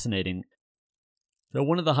especially fascinating. So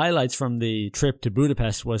one of the highlights from the trip to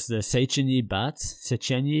Budapest was the Széchenyi Baths.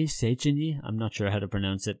 Széchenyi, I'm not sure how to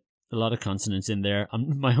pronounce it. A lot of consonants in there.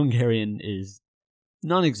 My Hungarian is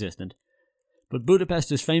non-existent. But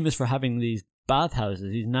Budapest is famous for having these bathhouses,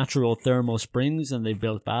 these natural thermal springs, and they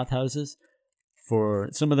built bathhouses. For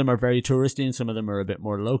some of them are very touristy and some of them are a bit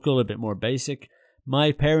more local, a bit more basic.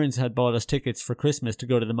 My parents had bought us tickets for Christmas to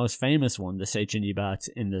go to the most famous one, the Széchenyi Baths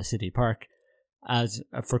in the city park,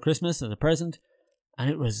 for Christmas as a present, and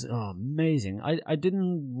it was amazing. I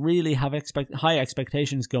didn't really have high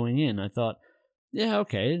expectations going in. I thought, yeah,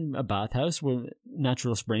 okay, a bathhouse with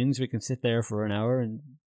natural springs, we can sit there for an hour and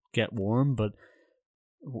get warm, but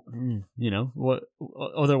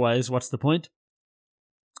otherwise, what's the point?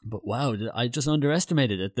 But wow, I just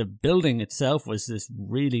underestimated it. The building itself was this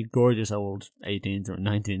really gorgeous old 18th or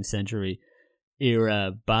 19th century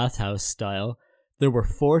era bathhouse style. There were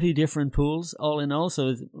 40 different pools all in all, so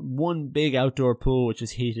it's one big outdoor pool which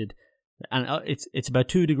is heated, and it's about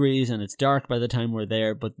 2 degrees and it's dark by the time we're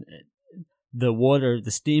there, but the water,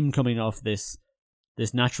 the steam coming off this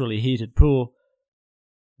naturally heated pool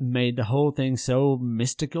made the whole thing so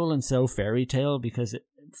mystical and so fairy tale, because it's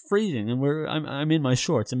freezing and I'm in my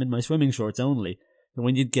shorts, I'm in my swimming shorts only. And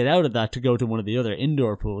when you'd get out of that to go to one of the other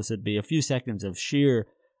indoor pools, it'd be a few seconds of sheer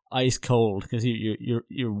ice cold, because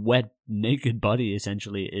your wet naked body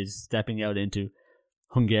essentially is stepping out into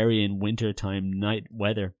Hungarian wintertime night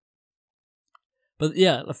weather. But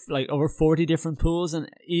yeah, like over 40 different pools, and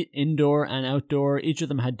indoor and outdoor. Each of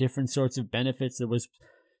them had different sorts of benefits. There was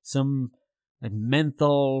some like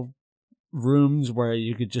menthol rooms where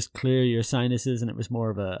you could just clear your sinuses, and it was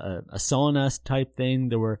more of a sauna type thing.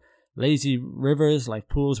 There were lazy rivers, like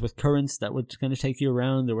pools with currents that would kind of take you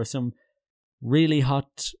around. There were some really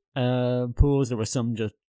hot pools. There were some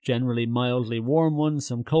just generally mildly warm ones,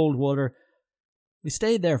 some cold water. We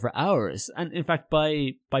stayed there for hours, and in fact,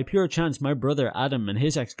 by pure chance, my brother Adam and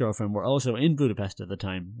his ex-girlfriend were also in Budapest at the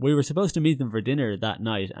time. We were supposed to meet them for dinner that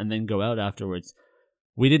night and then go out afterwards.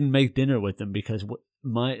 We didn't make dinner with them because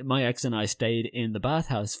my ex and I stayed in the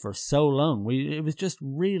bathhouse for so long. It was just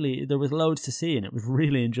really, there was loads to see, and it was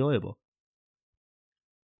really enjoyable.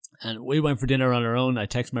 And we went for dinner on our own. I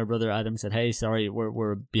texted my brother Adam, said, "Hey, sorry,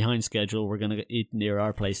 we're behind schedule. We're going to eat near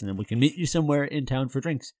our place, and then we can meet you somewhere in town for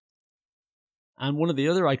drinks." And one of the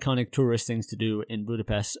other iconic tourist things to do in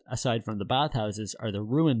Budapest, aside from the bathhouses, are the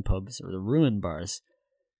ruin pubs or the ruin bars.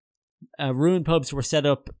 Ruin pubs were set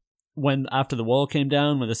up after the wall came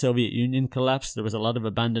down, when the Soviet Union collapsed. There was a lot of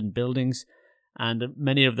abandoned buildings, and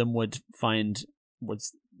many of them would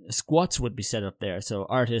squats would be set up there. So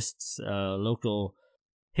artists, local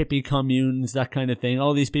hippie communes, that kind of thing.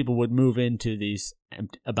 All these people would move into these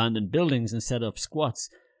abandoned buildings and set up squats.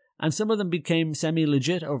 And some of them became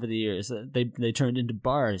semi-legit over the years. They turned into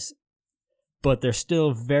bars. But they're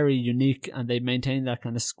still very unique, and they maintain that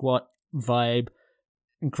kind of squat vibe.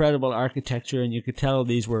 Incredible architecture, and you could tell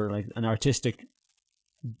these were like an artistic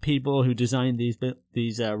people who designed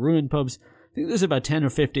these ruin pubs. I think there's about 10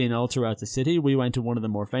 or 15 all throughout the city. We went to one of the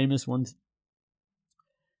more famous ones.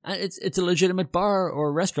 And it's a legitimate bar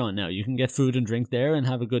or restaurant now. You can get food and drink there and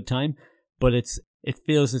have a good time, but it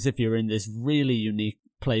feels as if you're in this really unique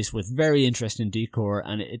place with very interesting decor,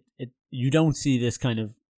 and you don't see this kind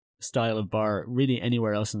of style of bar really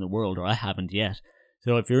anywhere else in the world, or I haven't yet.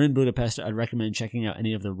 So if you're in Budapest, I'd recommend checking out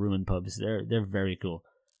any of the ruin pubs. They're very cool.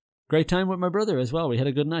 Great time with my brother as well. We had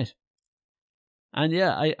a good night. And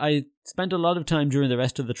yeah, I spent a lot of time during the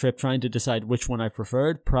rest of the trip trying to decide which one I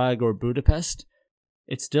preferred, Prague or Budapest.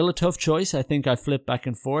 It's still a tough choice. I think I flip back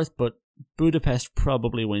and forth, but Budapest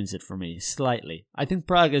probably wins it for me, slightly. I think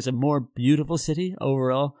Prague is a more beautiful city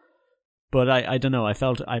overall, but I don't know. I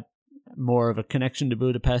felt more of a connection to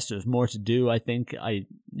Budapest. There's more to do, I think. I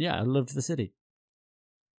loved the city.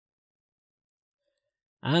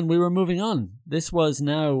 And we were moving on. This was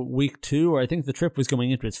now week 2, or I think the trip was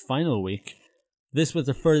going into its final week. This was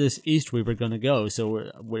the furthest east we were going to go,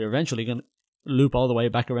 so we're eventually going to loop all the way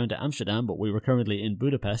back around to Amsterdam, but we were currently in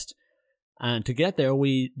Budapest. And to get there,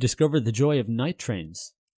 we discovered the joy of night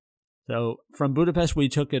trains. So from Budapest, we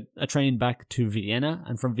took a train back to Vienna,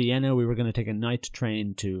 and from Vienna, we were going to take a night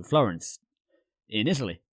train to Florence in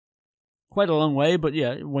Italy. quite a long way, but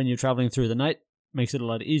yeah, when you're traveling through the night, makes it a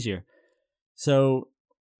lot easier. So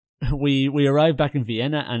we arrived back in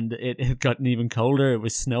Vienna, and it had gotten even colder. It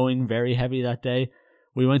was snowing very heavy that day.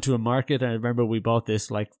 We went to a market, and I remember we bought this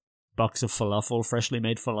like box of falafel, freshly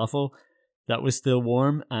made falafel, that was still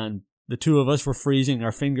warm, and the two of us were freezing.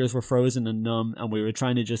 Our fingers were frozen and numb, and we were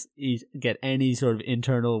trying to just get any sort of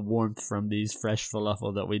internal warmth from these fresh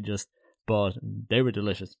falafel that we just bought, and they were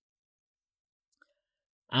delicious.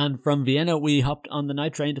 And from Vienna, we hopped on the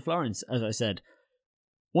night train to Florence, as I said.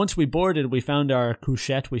 Once we boarded, we found our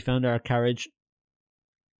couchette, we found our carriage,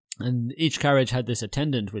 and each carriage had this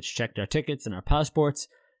attendant which checked our tickets and our passports,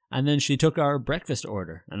 and then she took our breakfast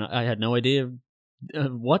order, and I had no idea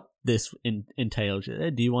what this entailed.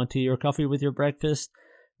 Do you want tea or coffee with your breakfast?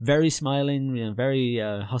 Very smiling, very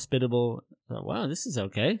hospitable. Wow, this is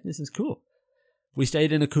okay. This is cool. We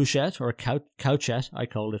stayed in a couchette, or a couchette. I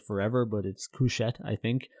called it forever, but it's couchette, I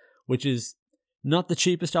think, which is not the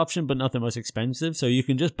cheapest option, but not the most expensive. So you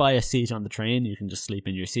can just buy a seat on the train. You can just sleep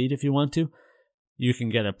in your seat if you want to. You can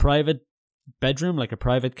get a private bedroom, like a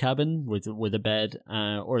private cabin with a bed,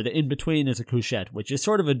 or the in-between is a couchette, which is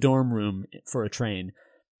sort of a dorm room for a train.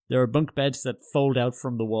 There are bunk beds that fold out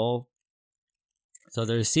from the wall. So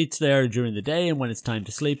there's seats there during the day, and when it's time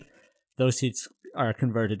to sleep, those seats are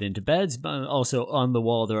converted into beds, but also on the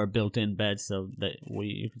wall there are built-in beds so that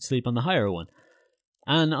you can sleep on the higher one.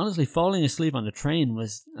 And honestly, falling asleep on the train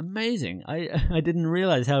was amazing. I didn't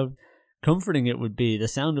realize how comforting it would be. The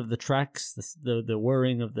sound of the tracks, the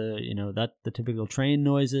whirring of the typical train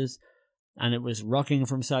noises, and it was rocking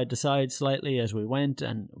from side to side slightly as we went,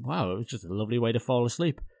 and wow, it was just a lovely way to fall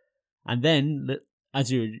asleep. And then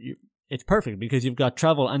as it's perfect because you've got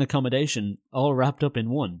travel and accommodation all wrapped up in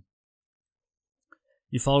one.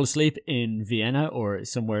 You fall asleep in Vienna or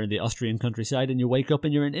somewhere in the Austrian countryside, and you wake up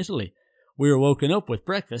and you're in Italy. We were woken up with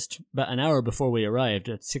breakfast about an hour before we arrived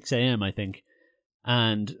at 6 a.m., I think,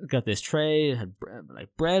 and got this tray. It had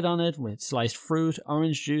bread on it with sliced fruit,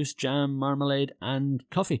 orange juice, jam, marmalade, and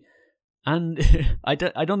coffee. And I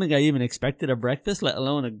don't think I even expected a breakfast, let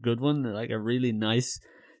alone a good one, like a really nice,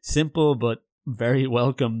 simple but very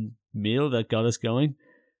welcome meal that got us going.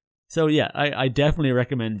 So yeah, I definitely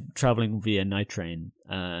recommend traveling via night train.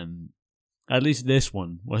 At least this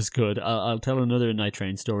one was good. I'll tell another night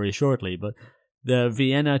train story shortly, but the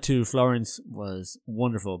Vienna to Florence was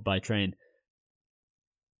wonderful by train.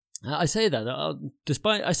 I say that,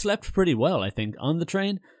 despite I slept pretty well, I think, on the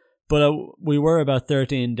train, but we were about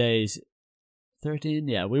 13 days. 13?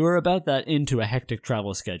 Yeah, we were about that into a hectic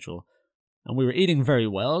travel schedule. And we were eating very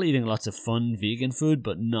well, eating lots of fun vegan food,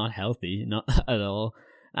 but not healthy, not at all.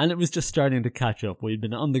 And it was just starting to catch up. We'd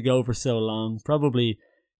been on the go for so long, probably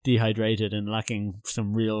dehydrated and lacking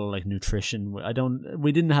some real nutrition.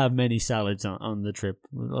 We didn't have many salads on the trip.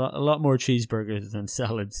 A lot more cheeseburgers than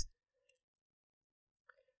salads.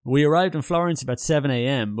 We arrived in Florence about 7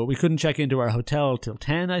 a.m., but we couldn't check into our hotel till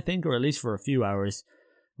 10, I think, or at least for a few hours.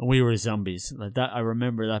 And we were zombies. Like that, I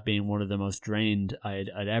remember that being one of the most drained I'd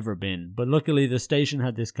ever been. But luckily, the station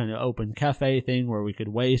had this kind of open cafe thing where we could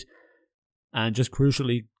wait and just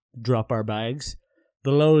crucially drop our bags.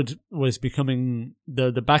 The load was becoming,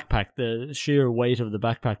 the backpack, the sheer weight of the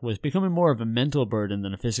backpack was becoming more of a mental burden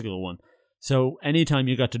than a physical one. So anytime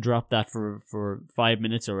you got to drop that for 5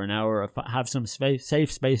 minutes or an hour, have some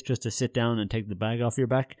safe space just to sit down and take the bag off your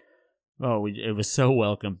back, it was so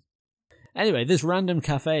welcome. Anyway, this random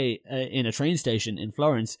cafe in a train station in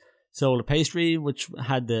Florence sold a pastry which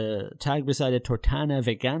had the tag beside it, tortana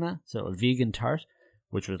vegana, so a vegan tart,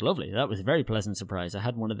 which was lovely. That was a very pleasant surprise. I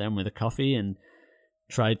had one of them with a coffee and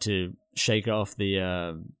tried to shake off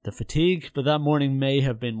the fatigue, but that morning may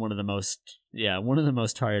have been one of the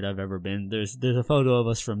most tired I've ever been. There's a photo of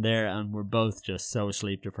us from there, and we're both just so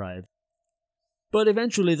sleep deprived. But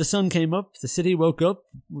eventually the sun came up, the city woke up,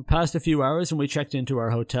 we passed a few hours and we checked into our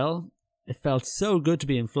hotel. It felt so good to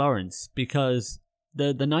be in Florence because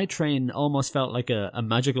the night train almost felt like a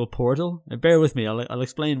magical portal. Bear with me, I'll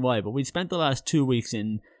explain why, but we'd spent the last 2 weeks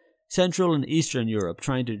in Central and Eastern Europe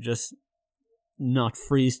trying to just not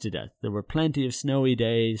freeze to death. There were plenty of snowy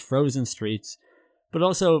days, frozen streets, but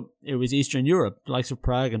also it was Eastern Europe. The likes of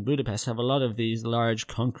Prague and Budapest have a lot of these large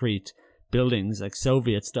concrete buildings, like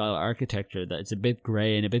Soviet-style architecture, that it's a bit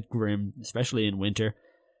grey and a bit grim, especially in winter.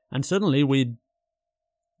 And suddenly we'd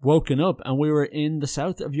woken up and we were in the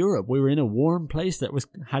south of Europe. We were in a warm place that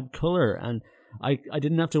had colour, and I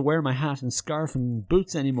didn't have to wear my hat and scarf and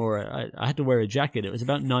boots anymore. I had to wear a jacket. It was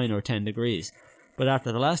about 9 or 10 degrees. But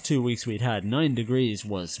after the last 2 weeks we'd had, 9 degrees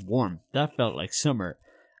was warm. That felt like summer.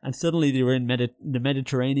 And suddenly they were in the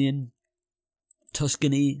Mediterranean,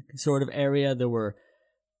 Tuscany sort of area. There were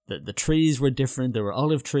the trees were different. There were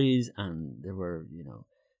olive trees, and there were,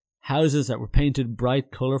 houses that were painted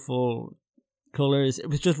bright, colourful colours. It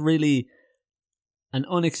was just really an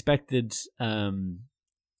unexpected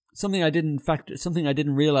something I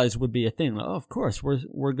didn't realize would be a thing. Like, oh, of course,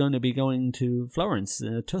 we're going to be going to Florence,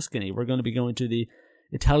 Tuscany. We're going to be going to the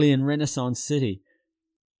Italian Renaissance city.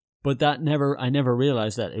 But I never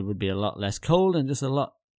realized that it would be a lot less cold and just a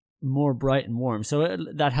lot more bright and warm. So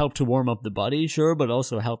that helped to warm up the body, sure, but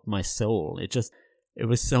also helped my soul. It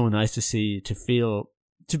was so nice to see, to feel,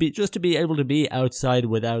 to be able to be outside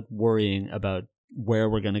without worrying about where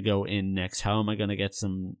we're going to go in next. How am I going to get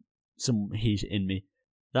some heat in me?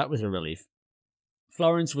 That was a relief.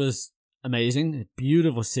 Florence was amazing, a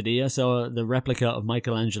beautiful city. I saw the replica of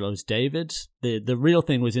Michelangelo's David. The real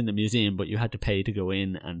thing was in the museum, but you had to pay to go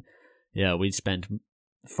in, and yeah, we'd spent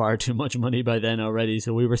far too much money by then already,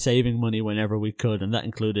 so we were saving money whenever we could, and that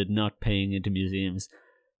included not paying into museums.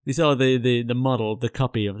 We saw the model, the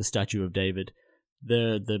copy of the statue of David,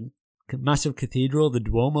 the massive cathedral, the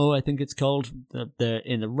Duomo, I think it's called,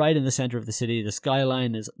 right in the center of the city. The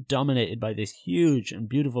skyline is dominated by this huge and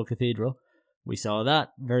beautiful cathedral. We saw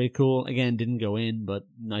that, very cool. Again, didn't go in, but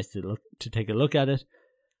nice to take a look at it.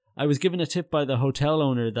 I was given a tip by the hotel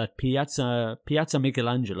owner that Piazza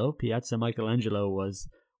Michelangelo was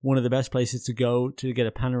one of the best places to go to get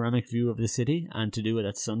a panoramic view of the city, and to do it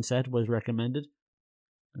at sunset was recommended.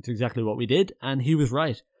 That's exactly what we did, and he was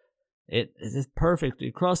right. It is perfect.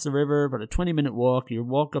 You cross the river, about a 20-minute walk. You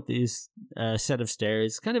walk up these set of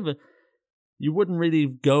stairs. You wouldn't really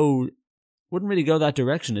go that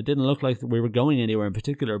direction. It didn't look like we were going anywhere in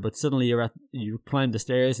particular, but suddenly you climb the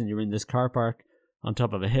stairs and you're in this car park on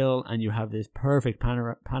top of a hill, and you have this perfect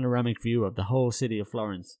panoramic view of the whole city of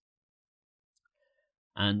Florence.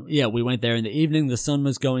 And yeah, we went there in the evening. The sun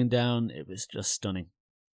was going down. It was just stunning.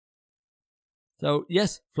 So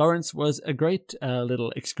yes, Florence was a great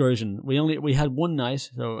little excursion. We had one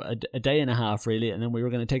night, so a day and a half really, and then we were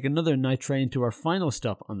going to take another night train to our final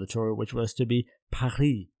stop on the tour, which was to be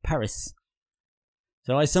Paris.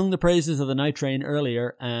 So I sung the praises of the night train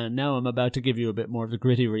earlier, and now I'm about to give you a bit more of the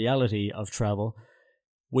gritty reality of travel.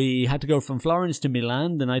 We had to go from Florence to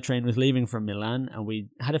Milan. The night train was leaving from Milan, and we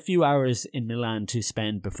had a few hours in Milan to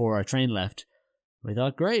spend before our train left. We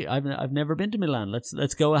thought, great, I've never been to Milan.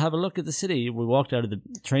 Let's go have a look at the city. We walked out of the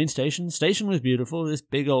train station. The station was beautiful. This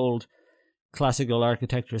big old classical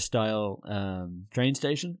architecture style train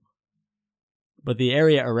station. But the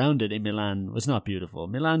area around it in Milan was not beautiful.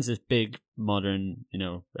 Milan's this big, modern,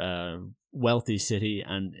 wealthy city,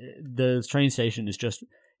 and the train station is just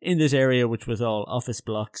in this area, which was all office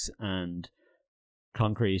blocks and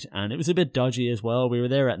concrete, and it was a bit dodgy as well. We were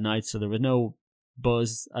there at night, so there was no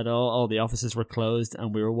buzz at all the offices were closed,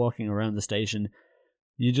 and we were walking around the station.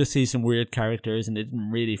 You just see some weird characters, and it didn't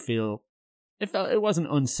really feel, it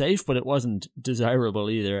wasn't unsafe, but it wasn't desirable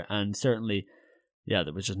either. And certainly, yeah,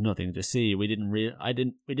 there was just nothing to see. We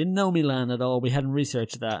didn't know Milan at all. We hadn't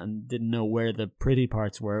researched that and didn't know where the pretty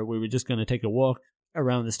parts were. We were just going to take a walk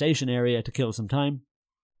around the station area to kill some time.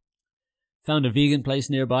 Found a vegan place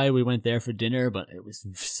nearby. We went there for dinner, but it was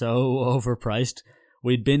so overpriced.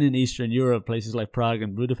 We'd been in Eastern Europe, places like Prague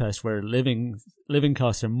and Budapest, where living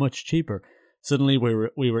costs are much cheaper. Suddenly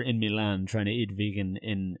we were in Milan trying to eat vegan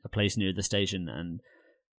in a place near the station, and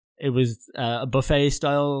it was a buffet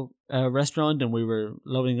style restaurant, and we were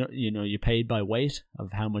loading, you paid by weight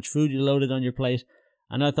of how much food you loaded on your plate.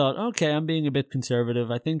 And I thought, okay, I'm being a bit conservative.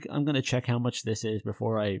 I think I'm going to check how much this is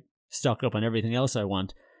before I stock up on everything else I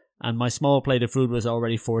want. And my small plate of food was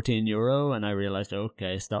already €14, and I realized,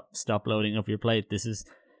 okay, stop loading up your plate. This is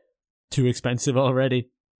too expensive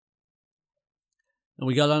already. And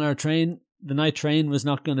we got on our train. The night train was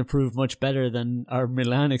not going to prove much better than our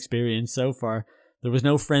Milan experience so far. There was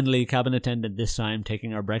no friendly cabin attendant this time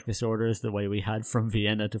taking our breakfast orders the way we had from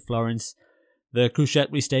Vienna to Florence. The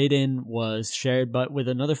couchette we stayed in was shared with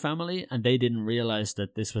another family, and they didn't realize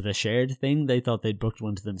that this was a shared thing. They thought they'd booked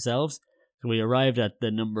one to themselves. So we arrived at the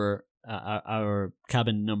number, our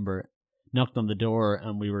cabin number, knocked on the door,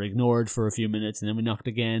 and we were ignored for a few minutes, and then we knocked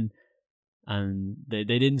again, and they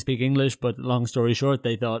didn't speak English, but long story short,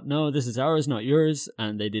 they thought, no, this is ours, not yours,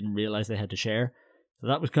 and they didn't realize they had to share. So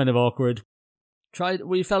that was kind of awkward.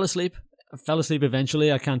 We fell asleep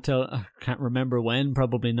eventually. I can't remember when,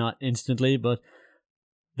 probably not instantly, but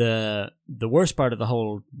the worst part of the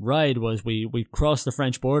whole ride was we crossed the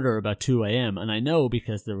French border about 2 a.m. and I know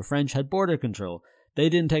because the French had border control. They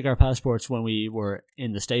didn't take our passports when we were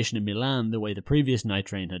in the station in Milan the way the previous night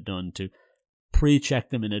train had done, to pre-check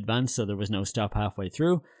them in advance so there was no stop halfway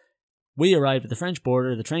through. We arrived at the French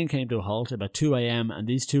border, the train came to a halt about 2 a.m. and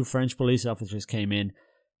these two French police officers came in.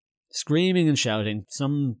 screaming and shouting,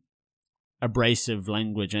 some abrasive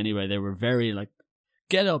language anyway. They were very like,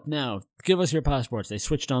 get up now, give us your passports. They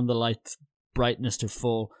switched on the light brightness to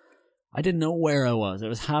full. I didn't know where I was. I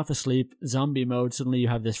was half asleep, zombie mode. Suddenly you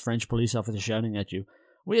have this French police officer shouting at you.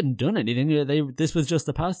 We hadn't done anything. This was just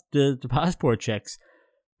the passport checks.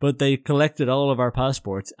 But they collected all of our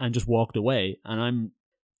passports and just walked away. And I'm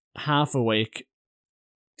half awake,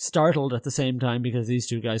 startled at the same time because these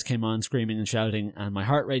two guys came on screaming and shouting, and my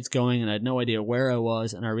heart rate's going, and I had no idea where I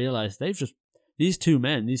was. And I realized these two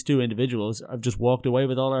individuals have just walked away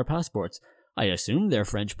with all our passports. I assume they're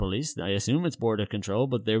French police. I assume it's border control,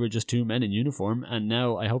 but they were just two men in uniform, and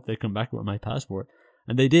now I hope they come back with my passport.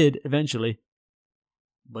 And they did, eventually.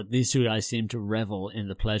 But these two guys seemed to revel in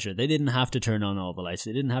the pleasure. They didn't have to turn on all the lights.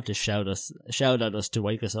 They didn't have to shout at us to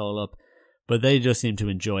wake us all up. But they just seemed to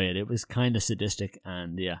enjoy it. It was kind of sadistic,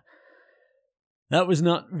 and yeah. That was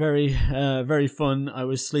not very fun. I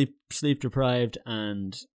was sleep deprived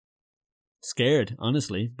and scared,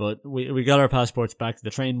 honestly, but we got our passports back. The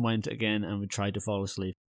train went again, and we tried to fall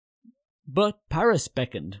asleep. But Paris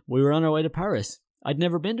beckoned. We were on our way to Paris. I'd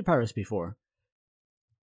never been to Paris before.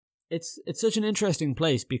 It's such an interesting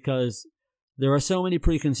place because there are so many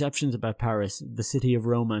preconceptions about Paris, the city of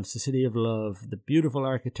romance, the city of love, the beautiful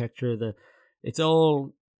architecture, it's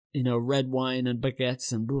all, red wine and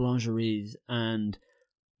baguettes and boulangeries. And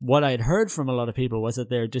what I'd heard from a lot of people was that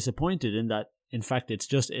they're disappointed in that. In fact, it's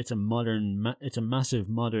a massive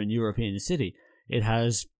modern European city. It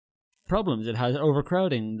has problems. It has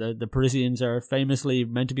overcrowding. The Parisians are famously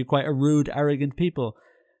meant to be quite a rude, arrogant people.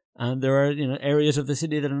 And there are, areas of the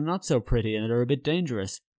city that are not so pretty and that are a bit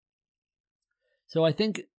dangerous. So I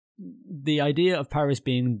think the idea of Paris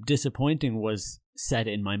being disappointing was set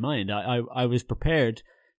in my mind. I was prepared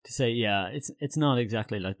to say, yeah, it's not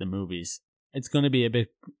exactly like the movies. It's going to be a bit,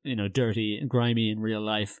 dirty and grimy in real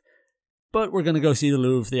life. But we're going to go see the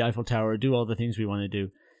Louvre, the Eiffel Tower, do all the things we want to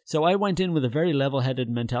do. So I went in with a very level-headed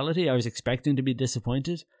mentality. I was expecting to be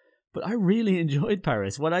disappointed, but I really enjoyed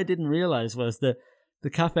Paris. What I didn't realize was the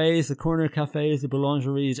cafes, the corner cafes, the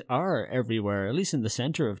boulangeries are everywhere, at least in the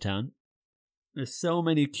center of town. There's so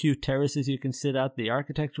many cute terraces you can sit at. The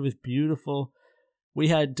architecture was beautiful. We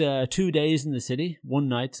had 2 days in the city, one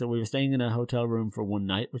night, so we were staying in a hotel room for one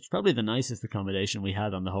night, which is probably the nicest accommodation we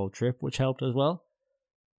had on the whole trip, which helped as well.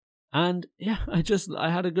 And yeah, I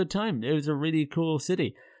had a good time. It was a really cool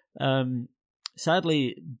city.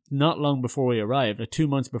 Sadly, not long before we arrived, 2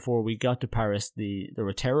 months before we got to Paris, there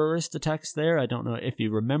were terrorist attacks there. I don't know if you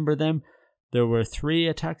remember them. There were 3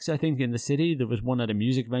 attacks, I think, in the city. There was one at a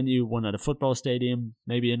music venue, one at a football stadium,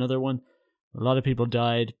 maybe another one. A lot of people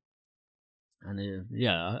died. And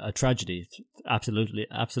a tragedy.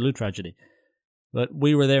 Absolute tragedy. But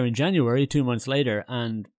we were there in January, 2 months later,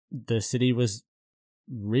 and the city was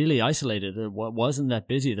really isolated. It wasn't that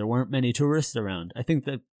busy. There weren't many tourists around. I think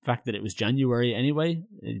the fact that it was January anyway,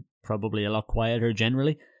 probably a lot quieter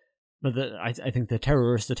generally. But I think the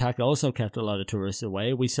terrorist attack also kept a lot of tourists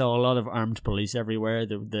away. We saw a lot of armed police everywhere.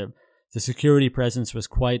 The security presence was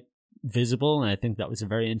quite visible, and I think that was a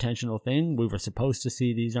very intentional thing. We were supposed to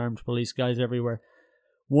see these armed police guys everywhere.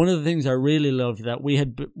 One of the things I really loved that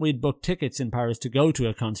we'd booked tickets in Paris to go to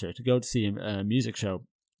a concert, to go to see a music show.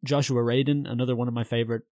 Joshua Radin, another one of my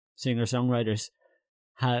favorite singer-songwriters,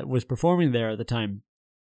 was performing there at the time.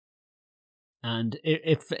 And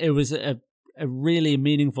it was a really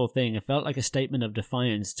meaningful thing. It felt like a statement of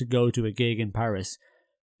defiance to go to a gig in Paris,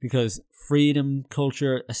 because freedom,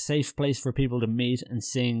 culture, a safe place for people to meet and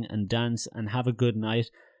sing and dance and have a good night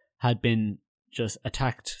had been just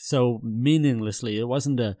attacked so meaninglessly. It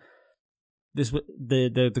wasn't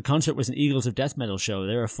the concert was an Eagles of Death Metal show.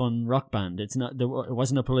 They're a fun rock band. It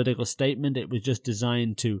wasn't a political statement. It was just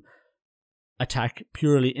designed to attack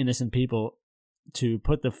purely innocent people, to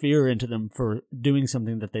put the fear into them for doing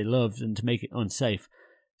something that they loved and to make it unsafe.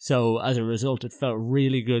 So as a result, it felt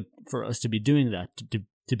really good for us to be doing that,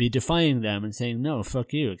 to be defying them and saying, no,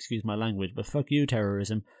 fuck you, excuse my language, but fuck you,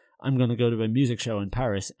 terrorism. I'm going to go to a music show in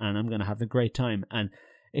Paris and I'm going to have a great time. And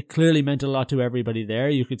it clearly meant a lot to everybody there.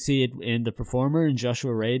 You could see it in the performer, in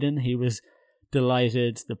Joshua Radin. He was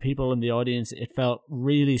delighted. The people in the audience, it felt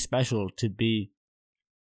really special to be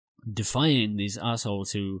defying these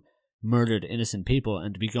assholes who murdered innocent people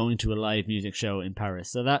and to be going to a live music show in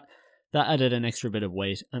Paris. So that added an extra bit of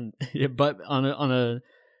weight. And but on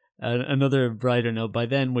another brighter note, by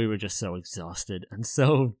then we were just so exhausted and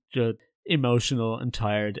so just emotional and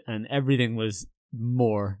tired, and everything was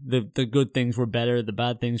more. The good things were better, the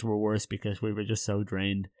bad things were worse, because we were just so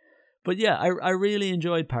drained. But yeah, I really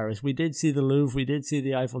enjoyed Paris. We did see the Louvre, we did see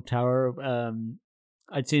the Eiffel Tower.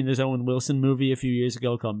 I'd seen this Owen Wilson movie a few years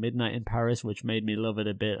ago called Midnight in Paris, which made me love it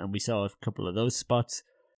a bit, and we saw a couple of those spots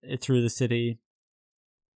through the city.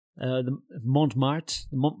 The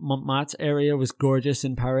Montmartre area was gorgeous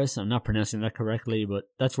in Paris. I'm not pronouncing that correctly, but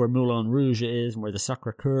that's where Moulin Rouge is, and where the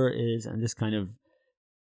Sacré-Cœur is, and this kind of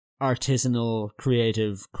artisanal,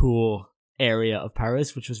 creative, cool area of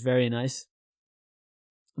Paris, which was very nice.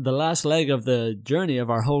 The last leg of the journey of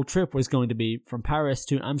our whole trip was going to be from Paris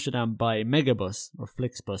to Amsterdam by Megabus or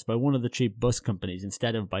Flixbus, by one of the cheap bus companies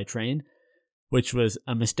instead of by train, which was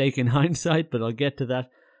a mistake in hindsight, but I'll get to that.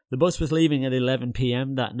 The bus was leaving at 11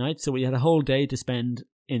 p.m. that night, so we had a whole day to spend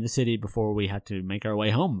in the city before we had to make our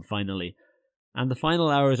way home, finally. And the final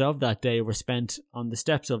hours of that day were spent on the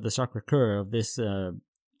steps of the Sacré-Cœur, of this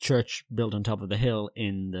church built on top of the hill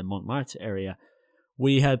in the Montmartre area.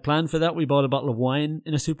 We had planned for that. We bought a bottle of wine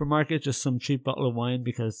in a supermarket, just some cheap bottle of wine,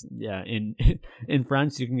 because in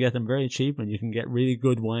France you can get them very cheap and you can get really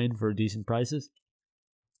good wine for decent prices.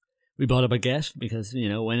 We bought a baguette because,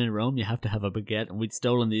 when in Rome you have to have a baguette, and we'd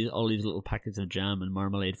stolen all these little packets of jam and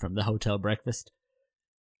marmalade from the hotel breakfast.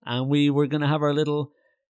 And we were going to have our little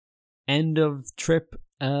end of trip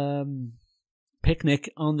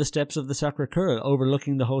picnic on the steps of the Sacré-Cœur,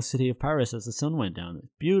 overlooking the whole city of Paris as the sun went down. It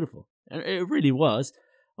was beautiful. It really was.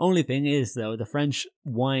 Only thing is, though, the French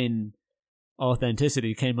wine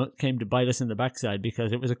authenticity came to bite us in the backside,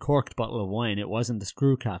 because it was a corked bottle of wine. It wasn't the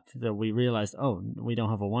screw cap. That we realized, we don't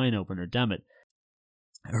have a wine opener, damn it.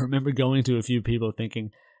 I remember going to a few people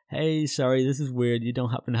thinking, hey, sorry, this is weird. You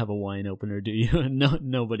don't happen to have a wine opener, do you? And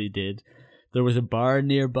nobody did. There was a bar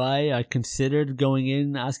nearby. I considered going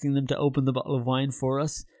in, asking them to open the bottle of wine for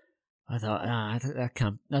us. I thought,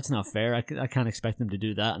 that's not fair. I can't expect them to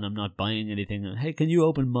do that, and I'm not buying anything. And, hey, can you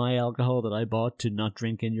open my alcohol that I bought to not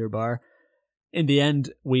drink in your bar? In the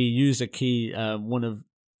end, we used a key. One of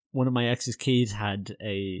my ex's keys had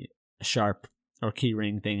a sharp, or key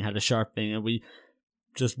ring thing, had a sharp thing, and we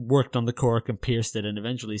just worked on the cork and pierced it, and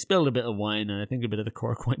eventually spilled a bit of wine, and I think a bit of the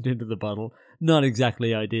cork went into the bottle. Not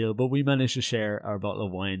exactly ideal, but we managed to share our bottle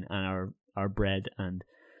of wine and our bread and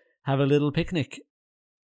have a little picnic.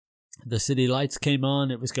 The city lights came on.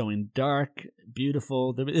 It was going dark,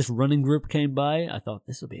 beautiful. This running group came by. I thought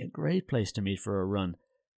this would be a great place to meet for a run.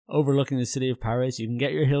 Overlooking the city of Paris, you can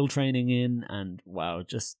get your hill training in, and wow,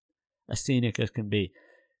 just as scenic as can be.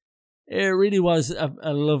 It really was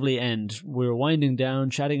a lovely end. We were winding down,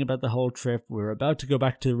 chatting about the whole trip. We were about to go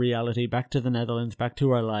back to reality, back to the Netherlands, back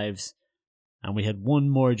to our lives, and we had one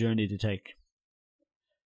more journey to take.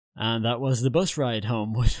 And that was the bus ride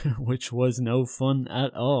home, which was no fun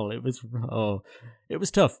at all. It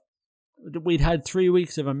was tough. We'd had 3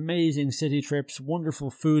 weeks of amazing city trips,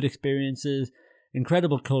 wonderful food experiences,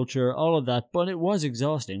 incredible culture, all of that, but it was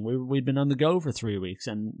exhausting. We'd been on the go for 3 weeks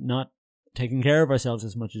and not taking care of ourselves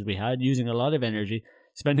as much as we had, using a lot of energy,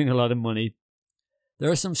 spending a lot of money. There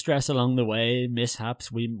was some stress along the way,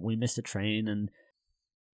 mishaps. We missed a train, and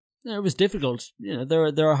it was difficult.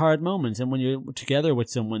 There are hard moments, and when you're together with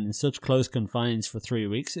someone in such close confines for 3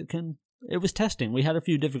 weeks, it was testing. We had a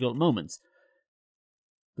few difficult moments.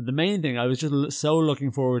 But the main thing, I was just so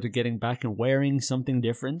looking forward to getting back and wearing something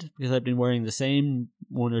different, because I've been wearing the same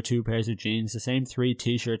 1 or 2 pairs of jeans, the same 3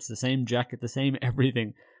 t-shirts, the same jacket, the same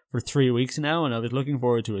everything for 3 weeks now, and I was looking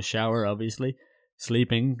forward to a shower, obviously,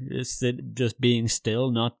 sleeping, just being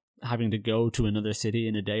still, not having to go to another city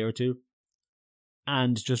in a day or two,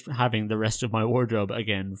 and just having the rest of my wardrobe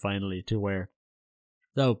again, finally, to wear.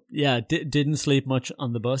 So, yeah, didn't sleep much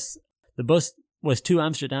on the bus. The bus was to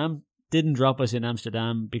Amsterdam, didn't drop us in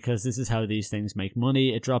Amsterdam, because this is how these things make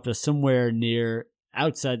money. It dropped us somewhere near,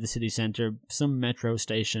 outside the city centre, some metro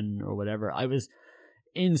station or whatever. I was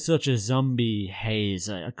in such a zombie haze,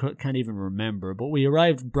 I can't even remember. But we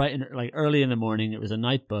arrived bright and early in the morning. It was a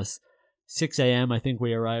night bus. 6 a.m. I think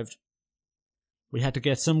we arrived. We had to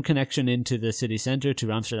get some connection into the city centre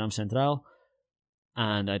to Amsterdam Centraal.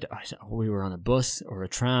 And we were on a bus or a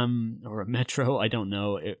tram or a metro. I don't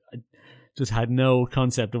know. I just had no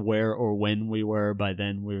concept of where or when we were by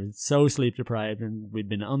then. We were so sleep deprived, and we'd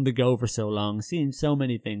been on the go for so long, seeing so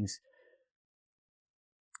many things.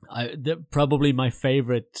 Probably my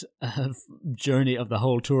favourite journey of the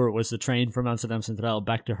whole tour was the train from Amsterdam Centraal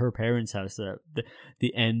back to her parents' house at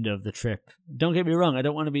the end of the trip. Don't get me wrong, I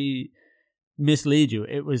don't want to mislead you.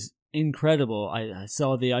 It was incredible. I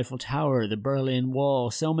saw the Eiffel Tower, the Berlin Wall,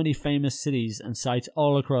 so many famous cities and sites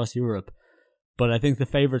all across Europe. But I think the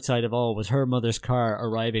favourite sight of all was her mother's car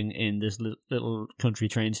arriving in this little country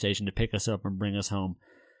train station to pick us up and bring us home.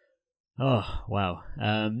 Oh, wow.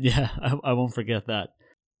 I won't forget that.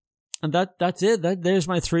 And that's it. There's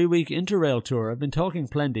my 3-week Interrail tour. I've been talking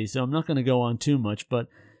plenty, so I'm not going to go on too much, but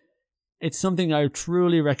it's something I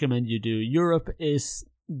truly recommend you do. Europe is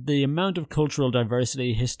the amount of cultural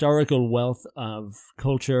diversity, historical wealth of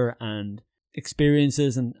culture and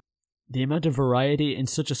experiences, and the amount of variety in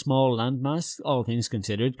such a small landmass, all things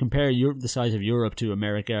considered. Compare Europe, the size of Europe, to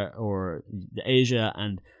America or Asia,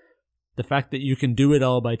 and the fact that you can do it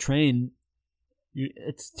all by train.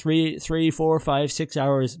 It's 3, 4, 5, 6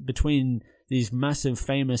 hours between these massive,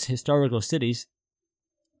 famous historical cities.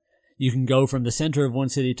 You can go from the center of one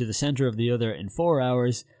city to the center of the other in 4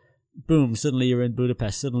 hours. Boom, suddenly you're in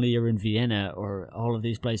Budapest, suddenly you're in Vienna, or all of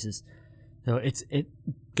these places. So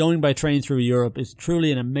going by train through Europe is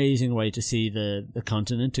truly an amazing way to see the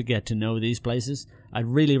continent, to get to know these places. I'd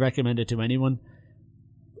really recommend it to anyone.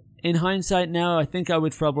 In hindsight now, I think I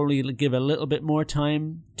would probably give a little bit more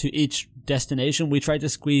time to each destination. We tried to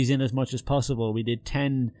squeeze in as much as possible. We did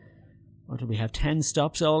 10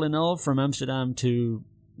 stops all in all, from Amsterdam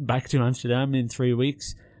back to Amsterdam in 3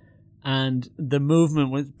 weeks. And the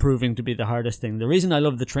movement was proving to be the hardest thing. The reason I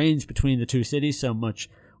love the trains between the two cities so much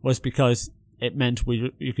was because it meant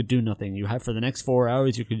you could do nothing. For the next 4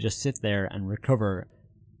 hours, you could just sit there and recover.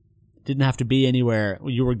 Didn't have to be anywhere.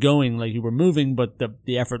 You were going, like you were moving, but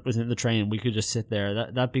the effort was in the train. We could just sit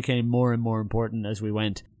there. That became more and more important as we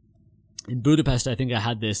went. In Budapest, I think I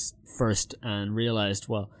had this first and realized,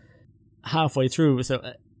 well, halfway through, so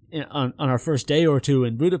on our first day or two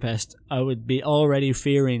in Budapest, I would be already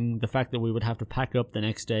fearing the fact that we would have to pack up the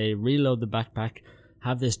next day, reload the backpack,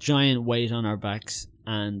 have this giant weight on our backs,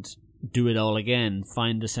 and do it all again.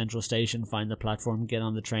 Find the central station, find the platform, get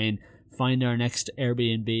on the train, find our next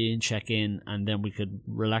Airbnb and check in, and then we could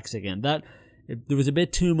relax again. There was a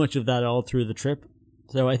bit too much of that all through the trip.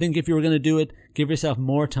 So I think if you were going to do it, give yourself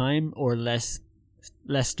more time or less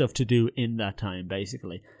stuff to do in that time,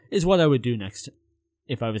 basically, is what I would do next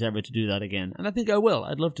if I was ever to do that again. And I think I will.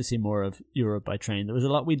 I'd love to see more of Europe by train. There was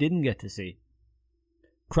a lot we didn't get to see.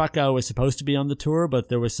 Krakow was supposed to be on the tour, but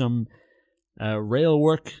there was some rail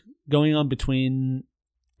work going on between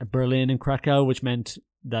Berlin and Krakow, which meant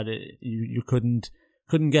that you couldn't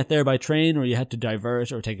get there by train, or you had to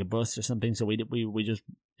divert or take a bus or something. So we just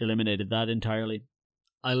eliminated that entirely.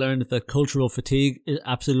 I learned that cultural fatigue is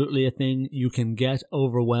absolutely a thing. You can get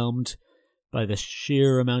overwhelmed by the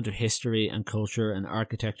sheer amount of history and culture and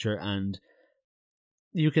architecture, and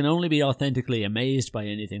you can only be authentically amazed by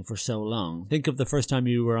anything for so long. Think of the first time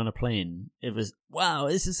you were on a plane. It was, wow,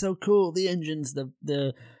 this is so cool. The engines,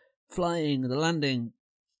 the flying, the landing.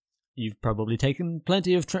 You've probably taken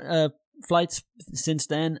plenty of flights since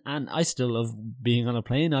then, and I still love being on a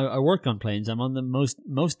plane. I work on planes. I'm on them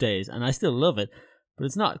most days, and I still love it. But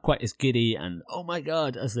it's not quite as giddy and, oh my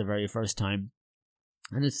god, as the very first time.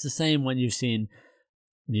 And it's the same when you've seen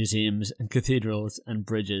museums and cathedrals and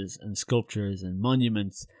bridges and sculptures and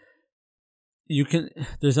monuments.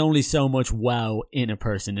 There's only so much wow in a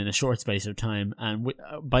person in a short space of time, and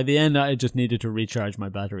by the end I just needed to recharge my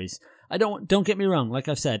batteries. Don't get me wrong, like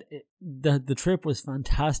I've said, the trip was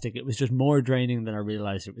fantastic. It was just more draining than I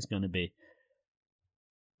realized it was going to be.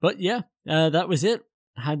 But yeah, that was it.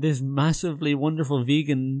 Had this massively wonderful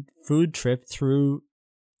vegan food trip through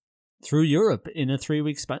Europe in a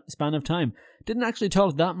 3-week span of time. Didn't actually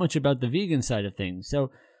talk that much about the vegan side of things.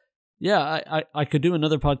 So yeah, I could do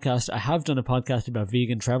another podcast. I have done a podcast about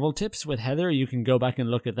vegan travel tips with Heather. You can go back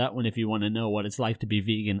and look at that one if you want to know what it's like to be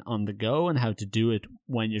vegan on the go and how to do it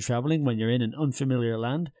when you're traveling, when you're in an unfamiliar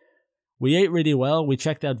land. We ate really well. We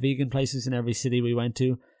checked out vegan places in every city we went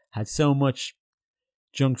to. Had so much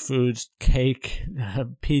junk food, cake,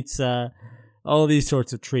 pizza, all these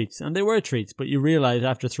sorts of treats. And they were treats, but you realize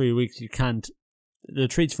after 3 weeks they're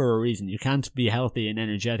treats for a reason. You can't be healthy and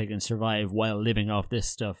energetic and survive while living off this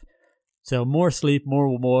stuff. So more sleep,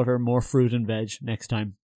 more water, more fruit and veg next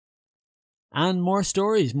time. And more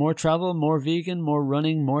stories, more travel, more vegan, more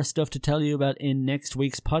running, more stuff to tell you about in next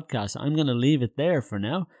week's podcast. I'm going to leave it there for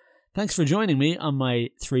now. Thanks for joining me on my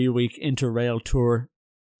 3-week Interrail tour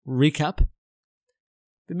recap.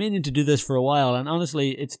 Been meaning to do this for a while, and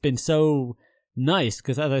honestly, it's been so nice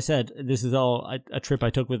because, as I said, this is all a trip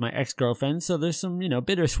I took with my ex-girlfriend, so there's some,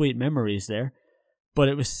 bittersweet memories there. But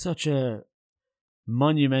it was such a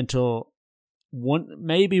monumental,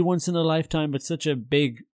 maybe once in a lifetime, but such a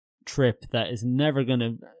big trip that it's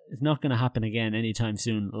not gonna happen again anytime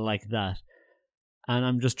soon like that. And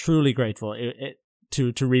I'm just truly grateful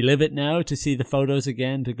to relive it now, to see the photos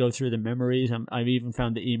again, to go through the memories. I've even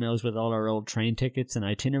found the emails with all our old train tickets and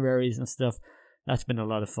itineraries and stuff. That's been a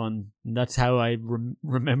lot of fun. And that's how I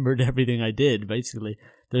remembered everything I did, basically.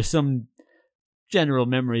 There's some general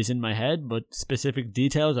memories in my head, but specific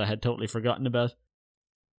details I had totally forgotten about.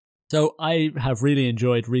 So I have really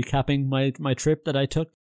enjoyed recapping my trip that I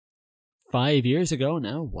took 5 years ago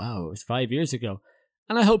now. Wow, it was 5 years ago.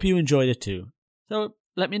 And I hope you enjoyed it too. So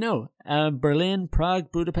let me know. Berlin,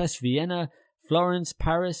 Prague, Budapest, Vienna, Florence,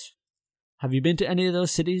 Paris. Have you been to any of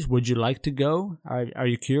those cities? Would you like to go? Are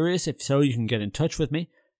you curious? If so, you can get in touch with me.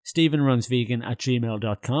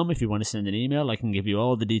 StephenRunsVegan@gmail.com. If you want to send an email, I can give you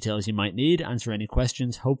all the details you might need, answer any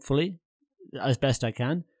questions, hopefully, as best I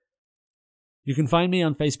can. You can find me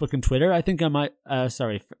on Facebook and Twitter. I think I might,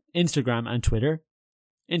 Instagram and Twitter.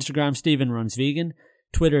 Instagram, Stephen Runs Vegan.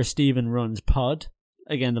 Twitter, Stephen Runs Pod.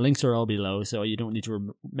 Again, the links are all below, so you don't need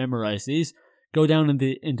to memorize these. Go down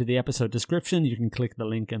into the episode description. You can click the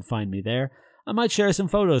link and find me there. I might share some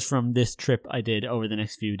photos from this trip I did over the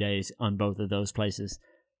next few days on both of those places.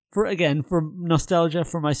 For nostalgia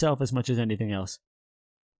for myself as much as anything else.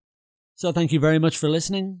 So thank you very much for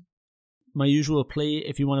listening. My usual plea,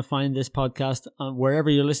 if you want to find this podcast on wherever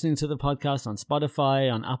you're listening to the podcast, on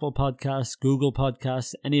Spotify, on Apple Podcasts, Google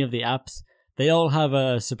Podcasts, any of the apps, they all have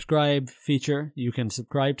a subscribe feature. You can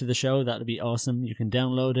subscribe to the show. That would be awesome. You can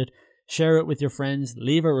download it, share it with your friends,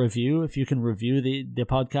 leave a review if you can review the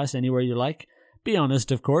podcast anywhere you like. Be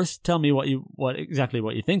honest, of course. Tell me what you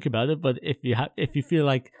think about it. But if you feel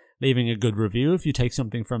like leaving a good review, if you take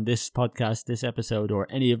something from this podcast, this episode, or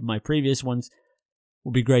any of my previous ones, it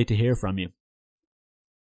would be great to hear from you.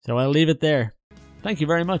 So I'll leave it there. Thank you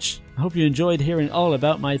very much. I hope you enjoyed hearing all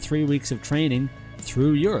about my 3 weeks of training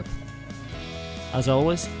through Europe. As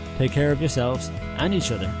always, take care of yourselves and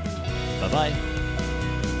each other. Bye-bye.